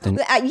errors, didn't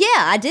you? Yeah,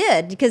 I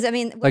did. Because,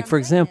 like, for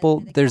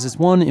example, there's this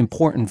one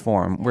important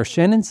form where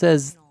Shannon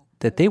says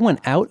that they went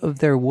out of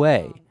their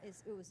way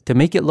to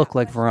make it look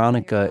like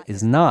Veronica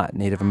is not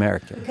Native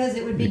American. Because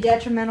it would be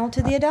detrimental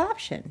to the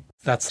adoption.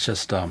 That's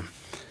just,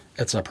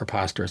 it's a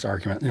preposterous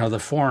argument. The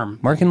form...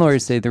 Mark and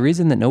Lori say the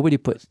reason that nobody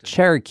put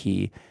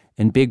Cherokee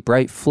in big,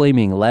 bright,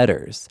 flaming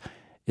letters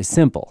is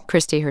simple.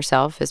 Christy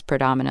herself is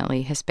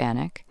predominantly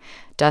Hispanic.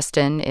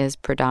 Dustin is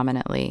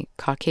predominantly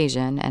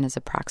Caucasian and is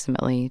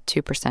approximately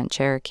 2%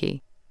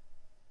 Cherokee.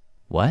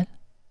 What?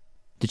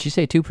 Did she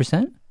say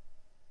 2%?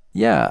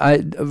 Yeah,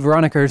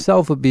 Veronica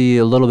herself would be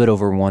a little bit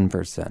over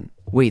 1%.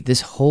 Wait,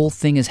 this whole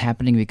thing is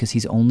happening because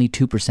he's only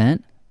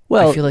 2%?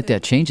 Well, I feel like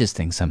that changes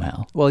things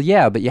somehow. Well,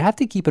 yeah, but you have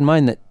to keep in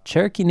mind that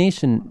Cherokee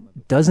Nation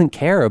doesn't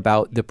care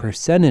about the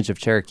percentage of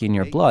Cherokee in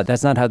your blood.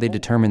 That's not how they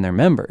determine their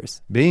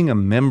members. Being a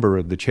member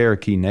of the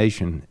Cherokee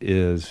Nation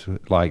is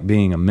like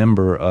being a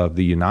member of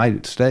the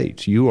United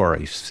States. You are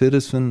a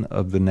citizen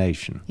of the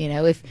nation.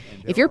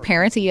 If your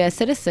parent's a U.S.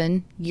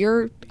 citizen,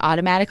 you're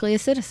automatically a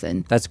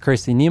citizen. That's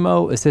Christy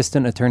Nemo,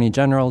 Assistant Attorney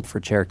General for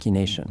Cherokee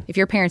Nation. If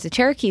your parent's a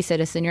Cherokee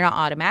citizen, you're not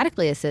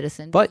automatically a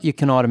citizen. But you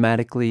can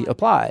automatically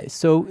apply.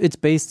 So it's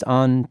based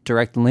on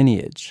direct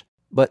lineage.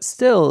 But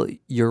still,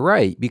 you're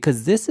right,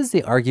 because this is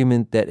the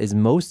argument that is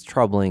most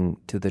troubling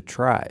to the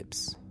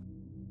tribes.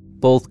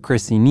 Both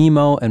Chrissy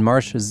Nemo and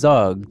Marcia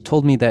Zug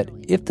told me that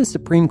if the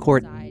Supreme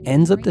Court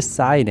ends up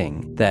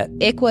deciding that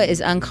ICWA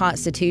is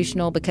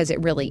unconstitutional because it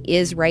really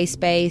is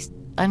race-based,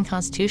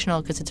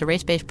 unconstitutional because it's a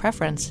race-based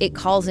preference, it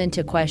calls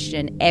into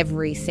question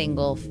every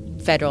single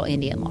federal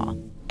Indian law.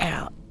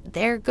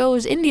 There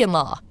goes Indian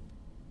law.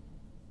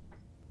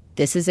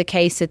 This is a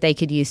case that they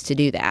could use to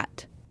do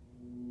that.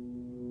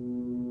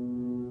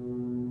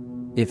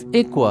 If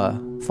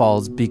ICWA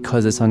falls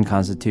because it's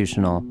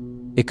unconstitutional,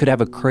 it could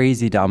have a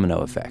crazy domino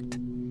effect.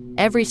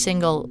 Every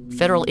single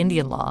federal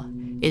Indian law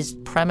is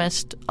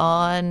premised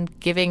on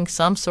giving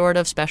some sort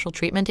of special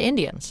treatment to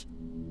Indians.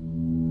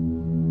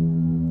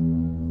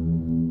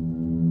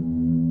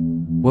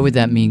 What would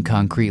that mean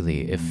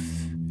concretely if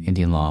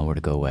Indian law were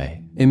to go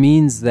away? It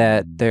means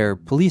that they're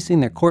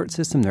policing their court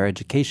system, their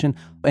education,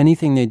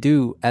 anything they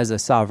do as a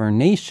sovereign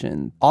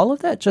nation, all of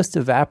that just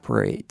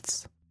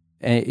evaporates.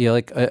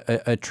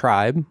 A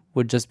tribe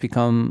would just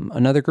become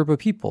another group of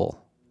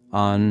people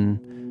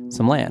on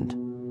some land.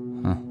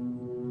 Huh.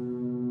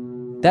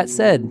 That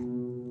said,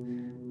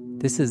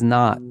 this is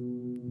not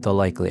the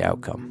likely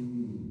outcome.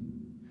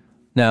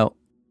 Now,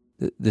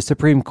 the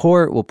Supreme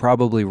Court will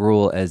probably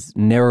rule as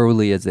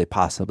narrowly as they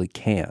possibly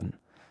can.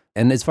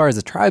 And as far as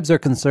the tribes are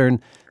concerned,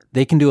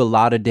 they can do a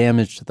lot of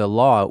damage to the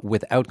law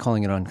without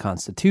calling it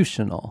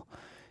unconstitutional.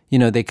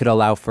 They could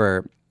allow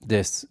for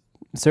this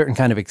certain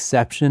kind of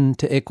exception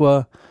to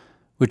ICWA,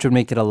 which would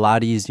make it a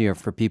lot easier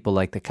for people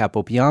like the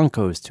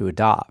Capobiancos to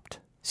adopt.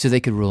 So they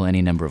could rule any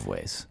number of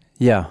ways.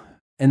 Yeah.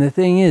 And the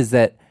thing is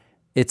that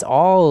it's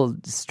all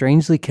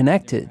strangely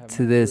connected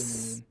to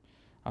this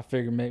I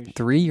figured maybe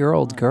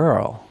 3-year-old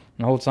girl.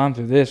 The whole time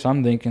through this,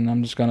 I'm thinking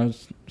I'm just going to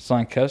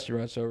sign custody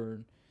rights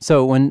over.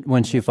 So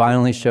when she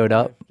finally showed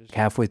up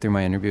halfway through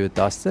my interview with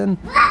Dustin...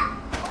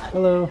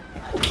 Hello.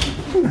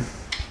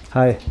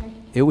 Hi.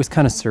 It was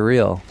kind of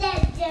surreal.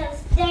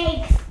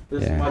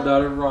 This is my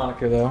daughter,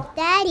 Veronica, though.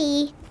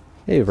 Daddy.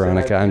 Hey,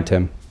 Veronica, I'm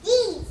Tim.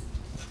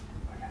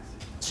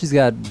 She's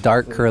got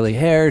dark curly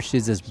hair.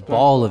 She's this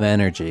ball of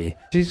energy.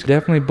 She's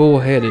definitely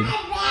bullheaded.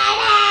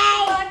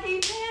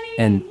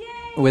 And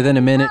within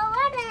a minute,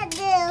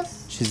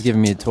 she's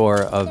giving me a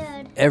tour of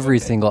every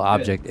single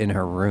object in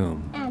her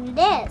room. And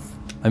this.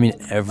 I mean,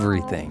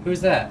 everything.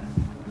 Who's that?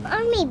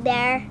 Army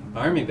bear.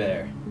 Army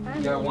bear.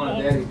 You got one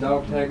of Daddy's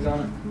dog tags on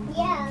it?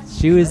 Yes.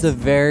 She was a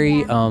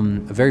very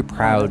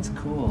proud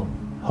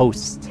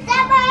host.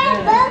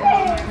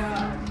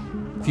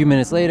 A few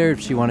minutes later,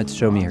 she wanted to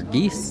show me her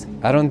geese.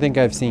 I don't think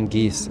I've seen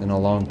geese in a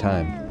long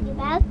time. You're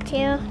about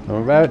to. I'm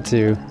about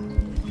to.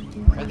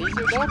 Are these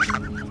your ducks?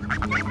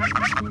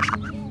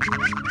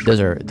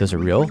 Those are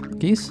real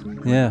geese?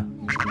 Yeah.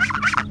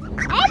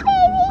 Hey,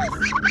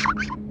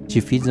 babies.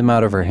 She feeds them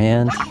out of her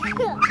hand.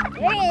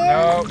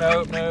 No,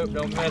 don't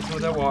mess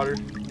with that water.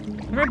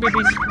 Come here,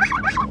 babies.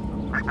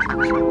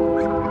 Come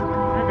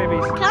here,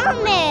 babies.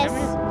 Thomas.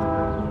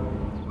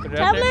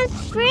 Thomas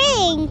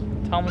Spring.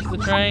 Thomas the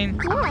train?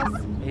 Yes.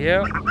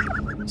 Yep.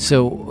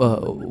 So,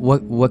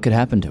 what could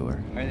happen to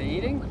her? Are they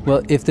eating?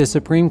 Well, if the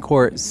Supreme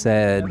Court Yeah,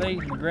 said they eat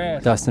the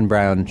grass. Dustin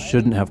Brown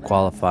shouldn't have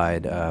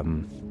qualified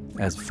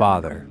as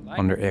father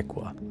under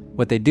ICWA,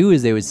 what they do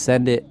is they would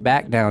send it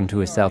back down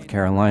to a South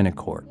Carolina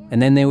court.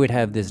 And then they would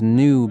have this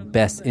new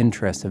best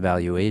interest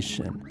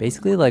evaluation.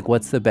 Basically, like,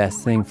 what's the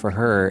best thing for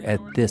her at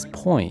this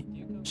point?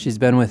 She's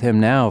been with him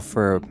now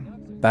for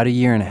about 1.5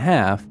 years,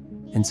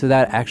 and so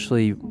that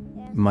actually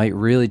might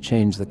really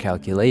change the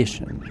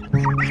calculation.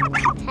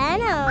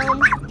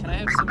 Hello. Can I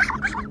have some?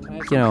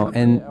 You know,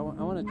 and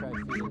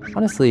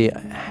honestly,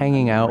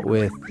 hanging out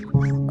with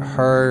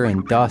her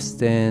and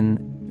Dustin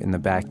in the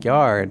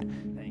backyard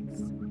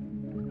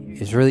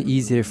is really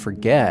easy to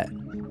forget.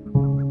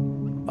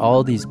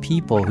 All these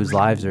people whose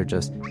lives are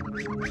just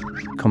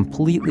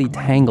completely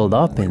tangled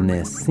up in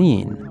this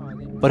scene,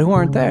 but who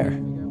aren't there.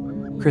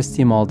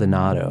 Christy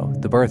Maldonado,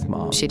 the birth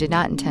mom. She did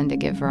not intend to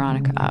give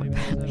Veronica up.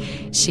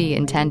 She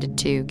intended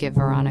to give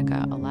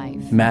Veronica a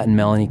life. Matt and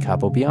Melanie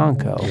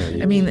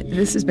Capobianco. I mean,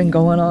 this has been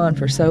going on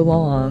for so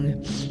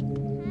long.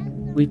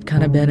 We've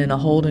kind of been in a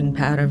holding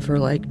pattern for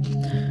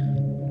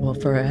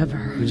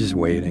forever. We're just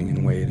waiting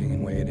and waiting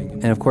and waiting.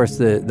 And of course,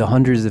 the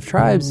hundreds of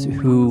tribes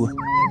who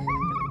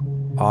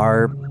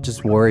are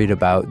just worried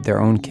about their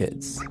own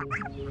kids.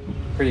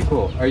 Pretty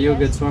cool. Are you a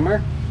good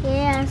swimmer?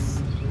 Yes.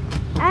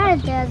 I'm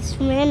a good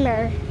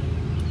swimmer.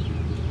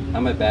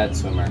 I'm a bad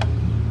swimmer.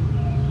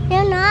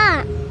 You're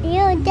not.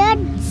 You're a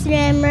good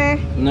swimmer.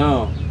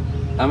 No,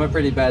 I'm a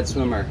pretty bad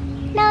swimmer.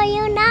 No,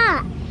 you're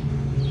not.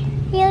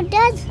 You're a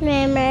good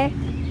swimmer.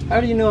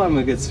 How do you know I'm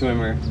a good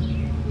swimmer?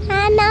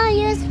 I know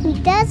you're a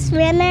good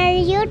swimmer.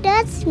 You're a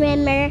good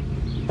swimmer.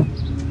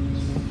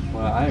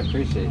 Well, I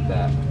appreciate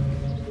that.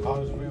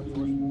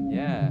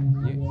 Yeah.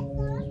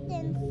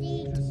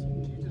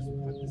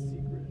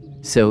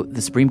 So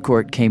the Supreme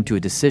Court came to a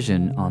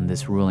decision on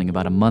this ruling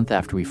about a month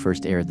after we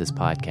first aired this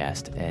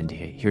podcast, and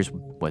here's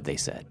what they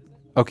said.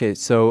 Okay,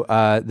 so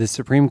the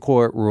Supreme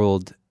Court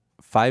ruled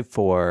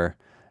 5-4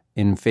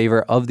 in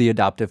favor of the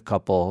adoptive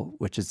couple,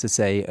 which is to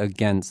say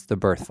against the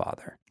birth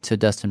father. So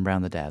Dustin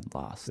Brown, the dad,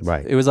 lost.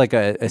 Right. It was like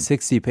a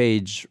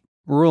 60-page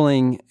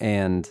ruling,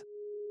 and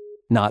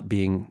not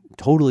being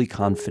totally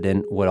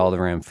confident what all the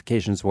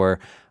ramifications were,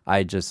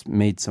 I just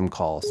made some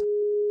calls.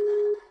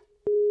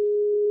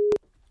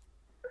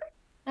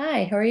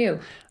 Hi, how are you?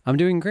 I'm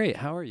doing great.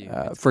 How are you?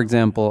 For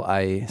example,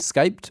 I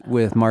Skyped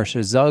with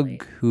Marcia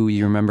Zug, who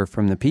you remember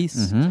from the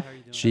piece. Mm-hmm.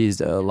 She's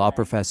a law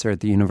professor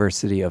at the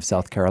University of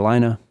South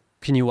Carolina.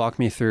 Can you walk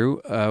me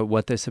through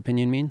what this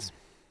opinion means?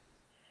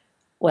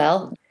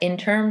 Well, in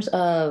terms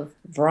of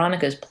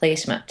Veronica's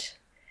placement,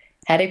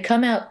 had it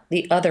come out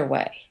the other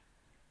way,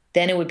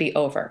 then it would be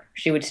over.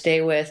 She would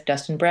stay with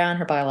Dustin Brown,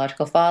 her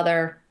biological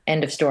father,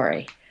 end of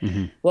story.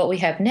 Mm-hmm. What we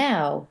have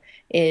now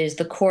is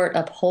the court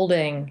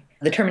upholding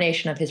the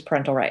termination of his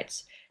parental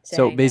rights.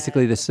 So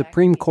basically, the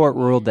Supreme Court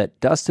ruled that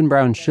Dustin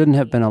Brown shouldn't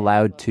have been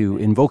allowed to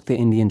invoke the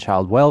Indian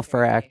Child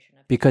Welfare Act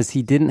because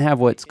he didn't have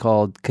what's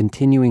called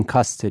continuing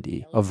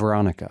custody of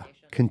Veronica.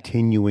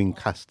 Continuing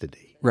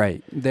custody.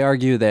 Right. They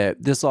argue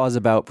that this law is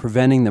about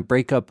preventing the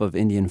breakup of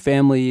Indian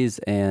families,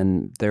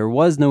 and there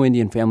was no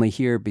Indian family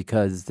here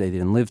because they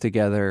didn't live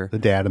together. The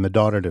dad and the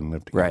daughter didn't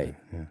live together. Right.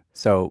 Yeah.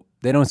 So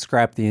they don't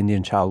scrap the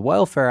Indian Child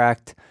Welfare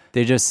Act.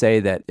 They just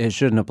say that it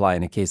shouldn't apply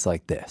in a case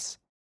like this.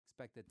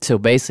 So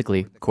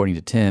basically, according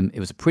to Tim, it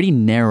was a pretty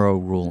narrow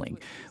ruling.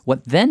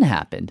 What then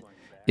happened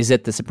is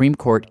that the Supreme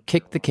Court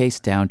kicked the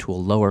case down to a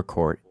lower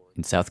court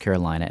in South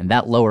Carolina, and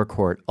that lower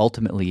court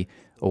ultimately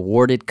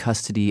awarded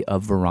custody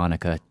of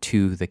Veronica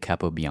to the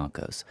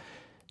Capobiancos.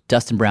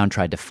 Dustin Brown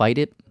tried to fight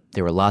it.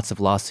 There were lots of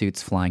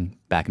lawsuits flying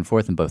back and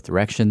forth in both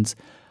directions.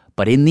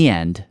 But in the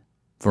end,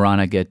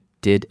 Veronica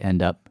did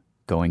end up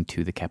going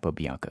to the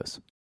Capobiancos.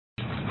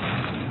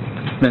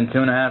 It's been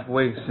 2.5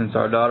 weeks since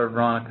our daughter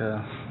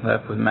Veronica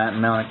left with Matt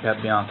and Melanie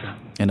Capobianco.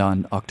 And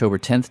on October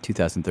 10th,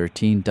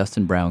 2013,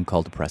 Dustin Brown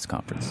called a press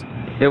conference.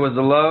 It was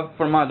the love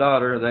for my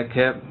daughter that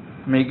kept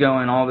me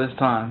going all this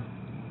time.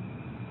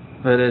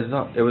 But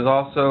it was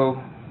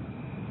also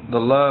the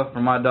love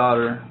for my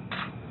daughter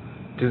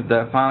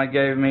that finally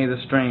gave me the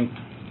strength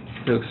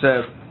to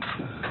accept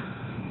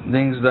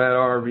things that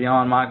are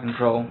beyond my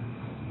control.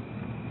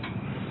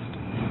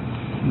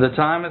 The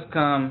time has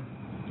come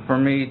for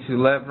me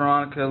to let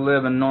Veronica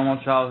live a normal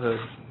childhood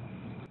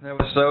that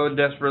was so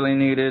desperately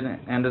needed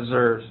and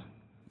deserves.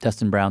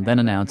 Dustin Brown then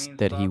announced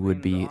that he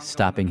would be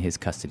stopping his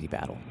custody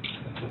battle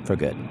for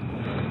good.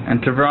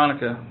 And to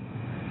Veronica,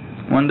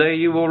 one day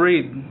you will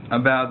read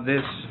about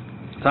this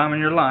time in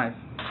your life.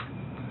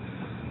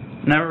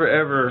 Never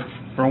ever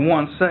for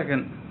 1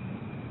 second,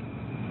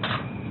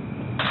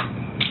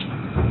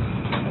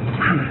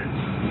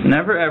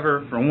 never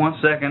ever for 1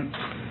 second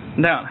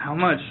doubt how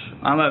much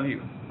I love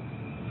you.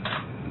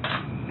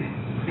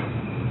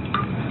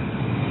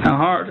 How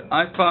hard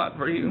I fought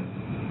for you,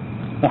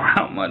 or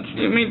how much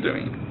you mean to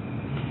me.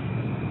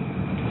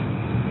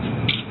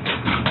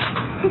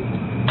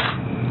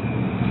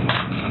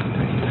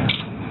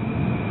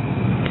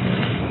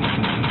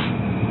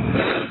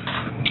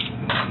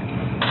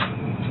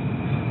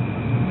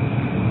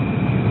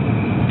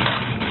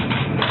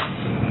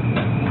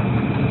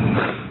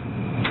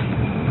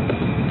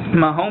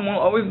 My home will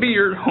always be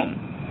your home,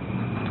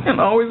 and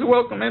always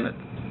welcome in it.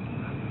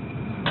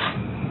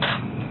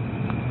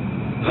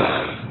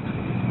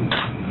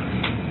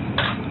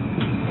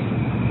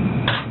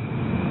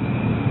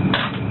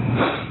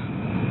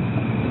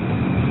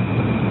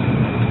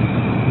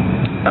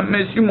 I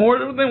miss you more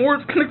than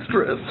words can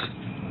express.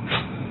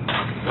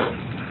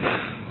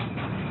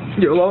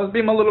 You'll always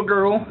be my little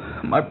girl,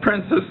 my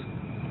princess,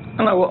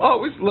 and I will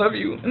always love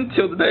you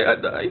until the day I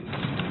die.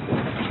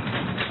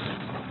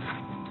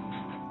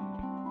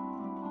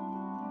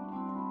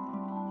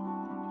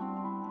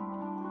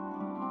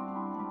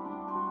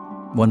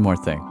 One more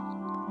thing.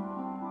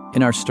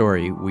 In our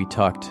story, we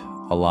talked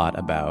a lot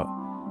about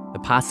the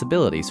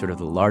possibility, sort of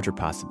the larger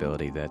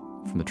possibility, that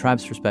from the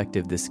tribe's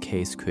perspective, this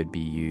case could be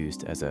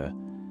used as a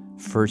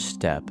first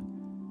step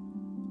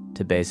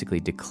to basically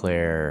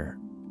declare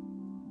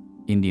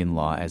Indian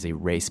law as a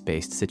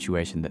race-based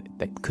situation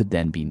that could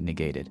then be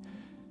negated.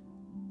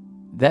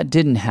 That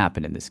didn't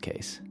happen in this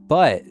case.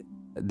 But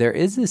there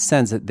is this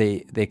sense that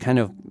they kind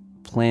of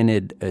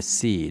planted a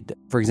seed.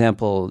 For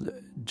example,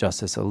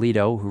 Justice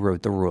Alito, who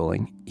wrote the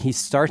ruling, he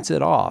starts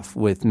it off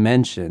with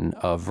mention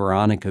of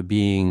Veronica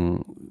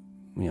being,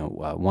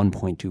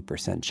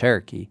 1.2%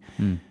 Cherokee,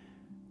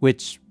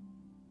 which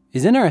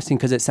is interesting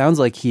because it sounds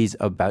like he's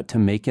about to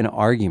make an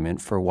argument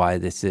for why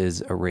this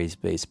is a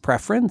race-based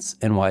preference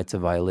and why it's a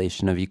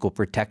violation of equal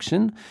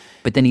protection.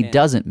 But then he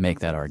doesn't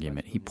make that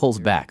argument. He pulls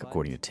back,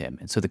 according to Tim.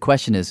 And so the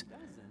question is,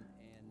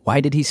 why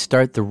did he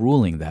start the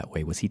ruling that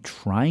way? Was he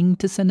trying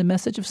to send a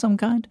message of some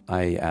kind?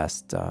 I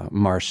asked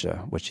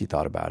Marcia what she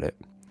thought about it.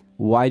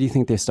 Why do you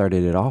think they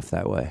started it off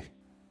that way?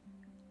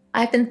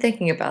 I've been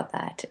thinking about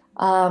that.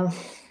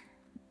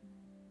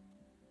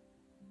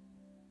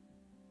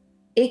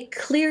 It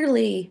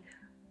clearly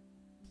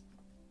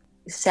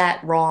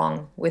sat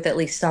wrong with at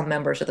least some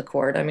members of the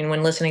court. I mean,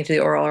 when listening to the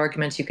oral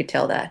arguments, you could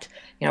tell that.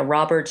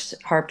 Roberts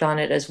harped on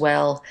it as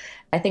well.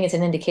 I think it's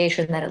an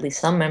indication that at least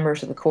some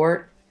members of the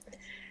court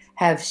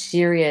have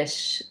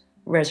serious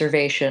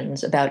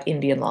reservations about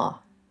Indian law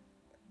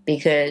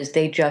because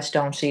they just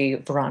don't see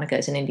Veronica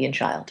as an Indian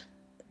child.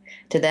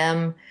 To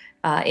them,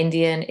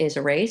 Indian is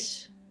a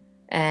race,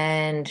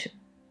 and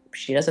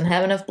she doesn't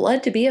have enough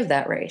blood to be of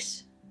that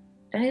race.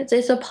 And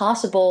it's a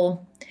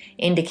possible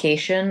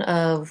indication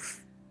of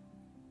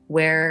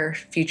where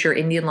future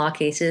Indian law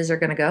cases are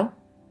going to go.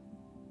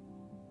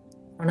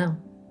 I don't know.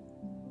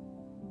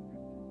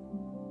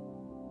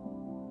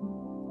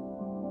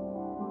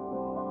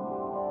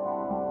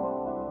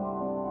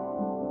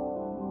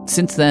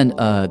 Since then,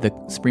 the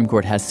Supreme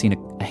Court has seen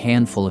a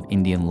handful of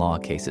Indian law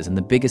cases, and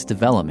the biggest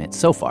development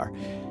so far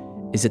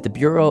is that the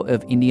Bureau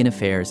of Indian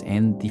Affairs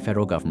and the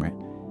federal government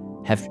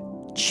have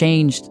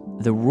changed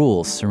the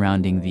rules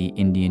surrounding the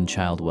Indian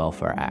Child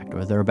Welfare Act,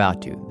 or they're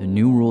about to. The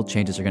new rule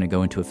changes are going to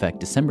go into effect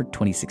December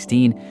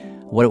 2016.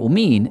 What it will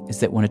mean is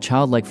that when a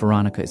child like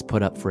Veronica is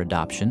put up for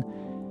adoption,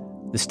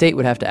 the state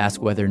would have to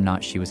ask whether or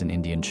not she was an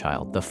Indian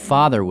child. The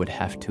father would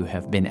have to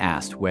have been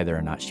asked whether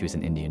or not she was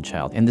an Indian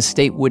child. And the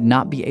state would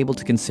not be able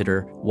to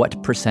consider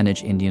what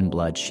percentage Indian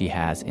blood she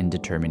has in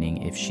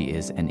determining if she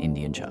is an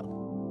Indian child.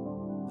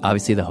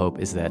 Obviously, the hope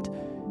is that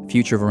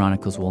future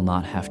Veronicas will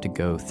not have to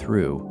go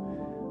through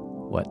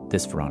what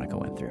this Veronica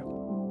went through.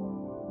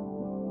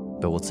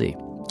 But we'll see.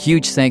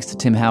 Huge thanks to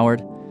Tim Howard,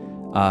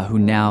 who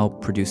now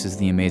produces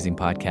the amazing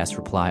podcast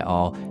Reply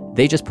All.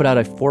 They just put out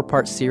a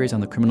 4-part series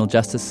on the criminal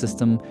justice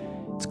system.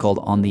 It's called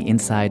On the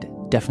Inside.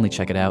 Definitely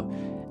check it out.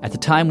 At the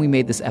time we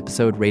made this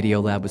episode,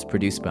 Radiolab was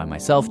produced by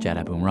myself, Jad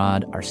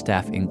Abumrad. Our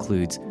staff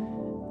includes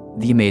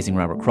the amazing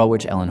Robert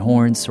Krulwich, Ellen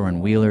Horn, Soren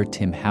Wheeler,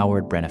 Tim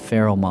Howard, Brenna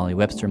Farrell, Molly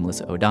Webster,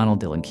 Melissa O'Donnell,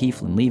 Dylan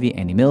Keefe, Lynn Levy,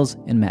 Andy Mills,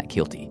 and Matt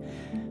Keelty.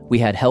 We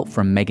had help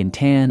from Megan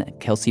Tan,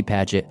 Kelsey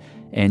Padgett,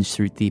 and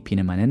Shruti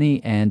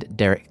Pinamaneni, and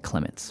Derek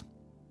Clements.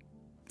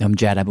 I'm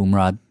Jad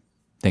Abumrad.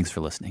 Thanks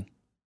for listening.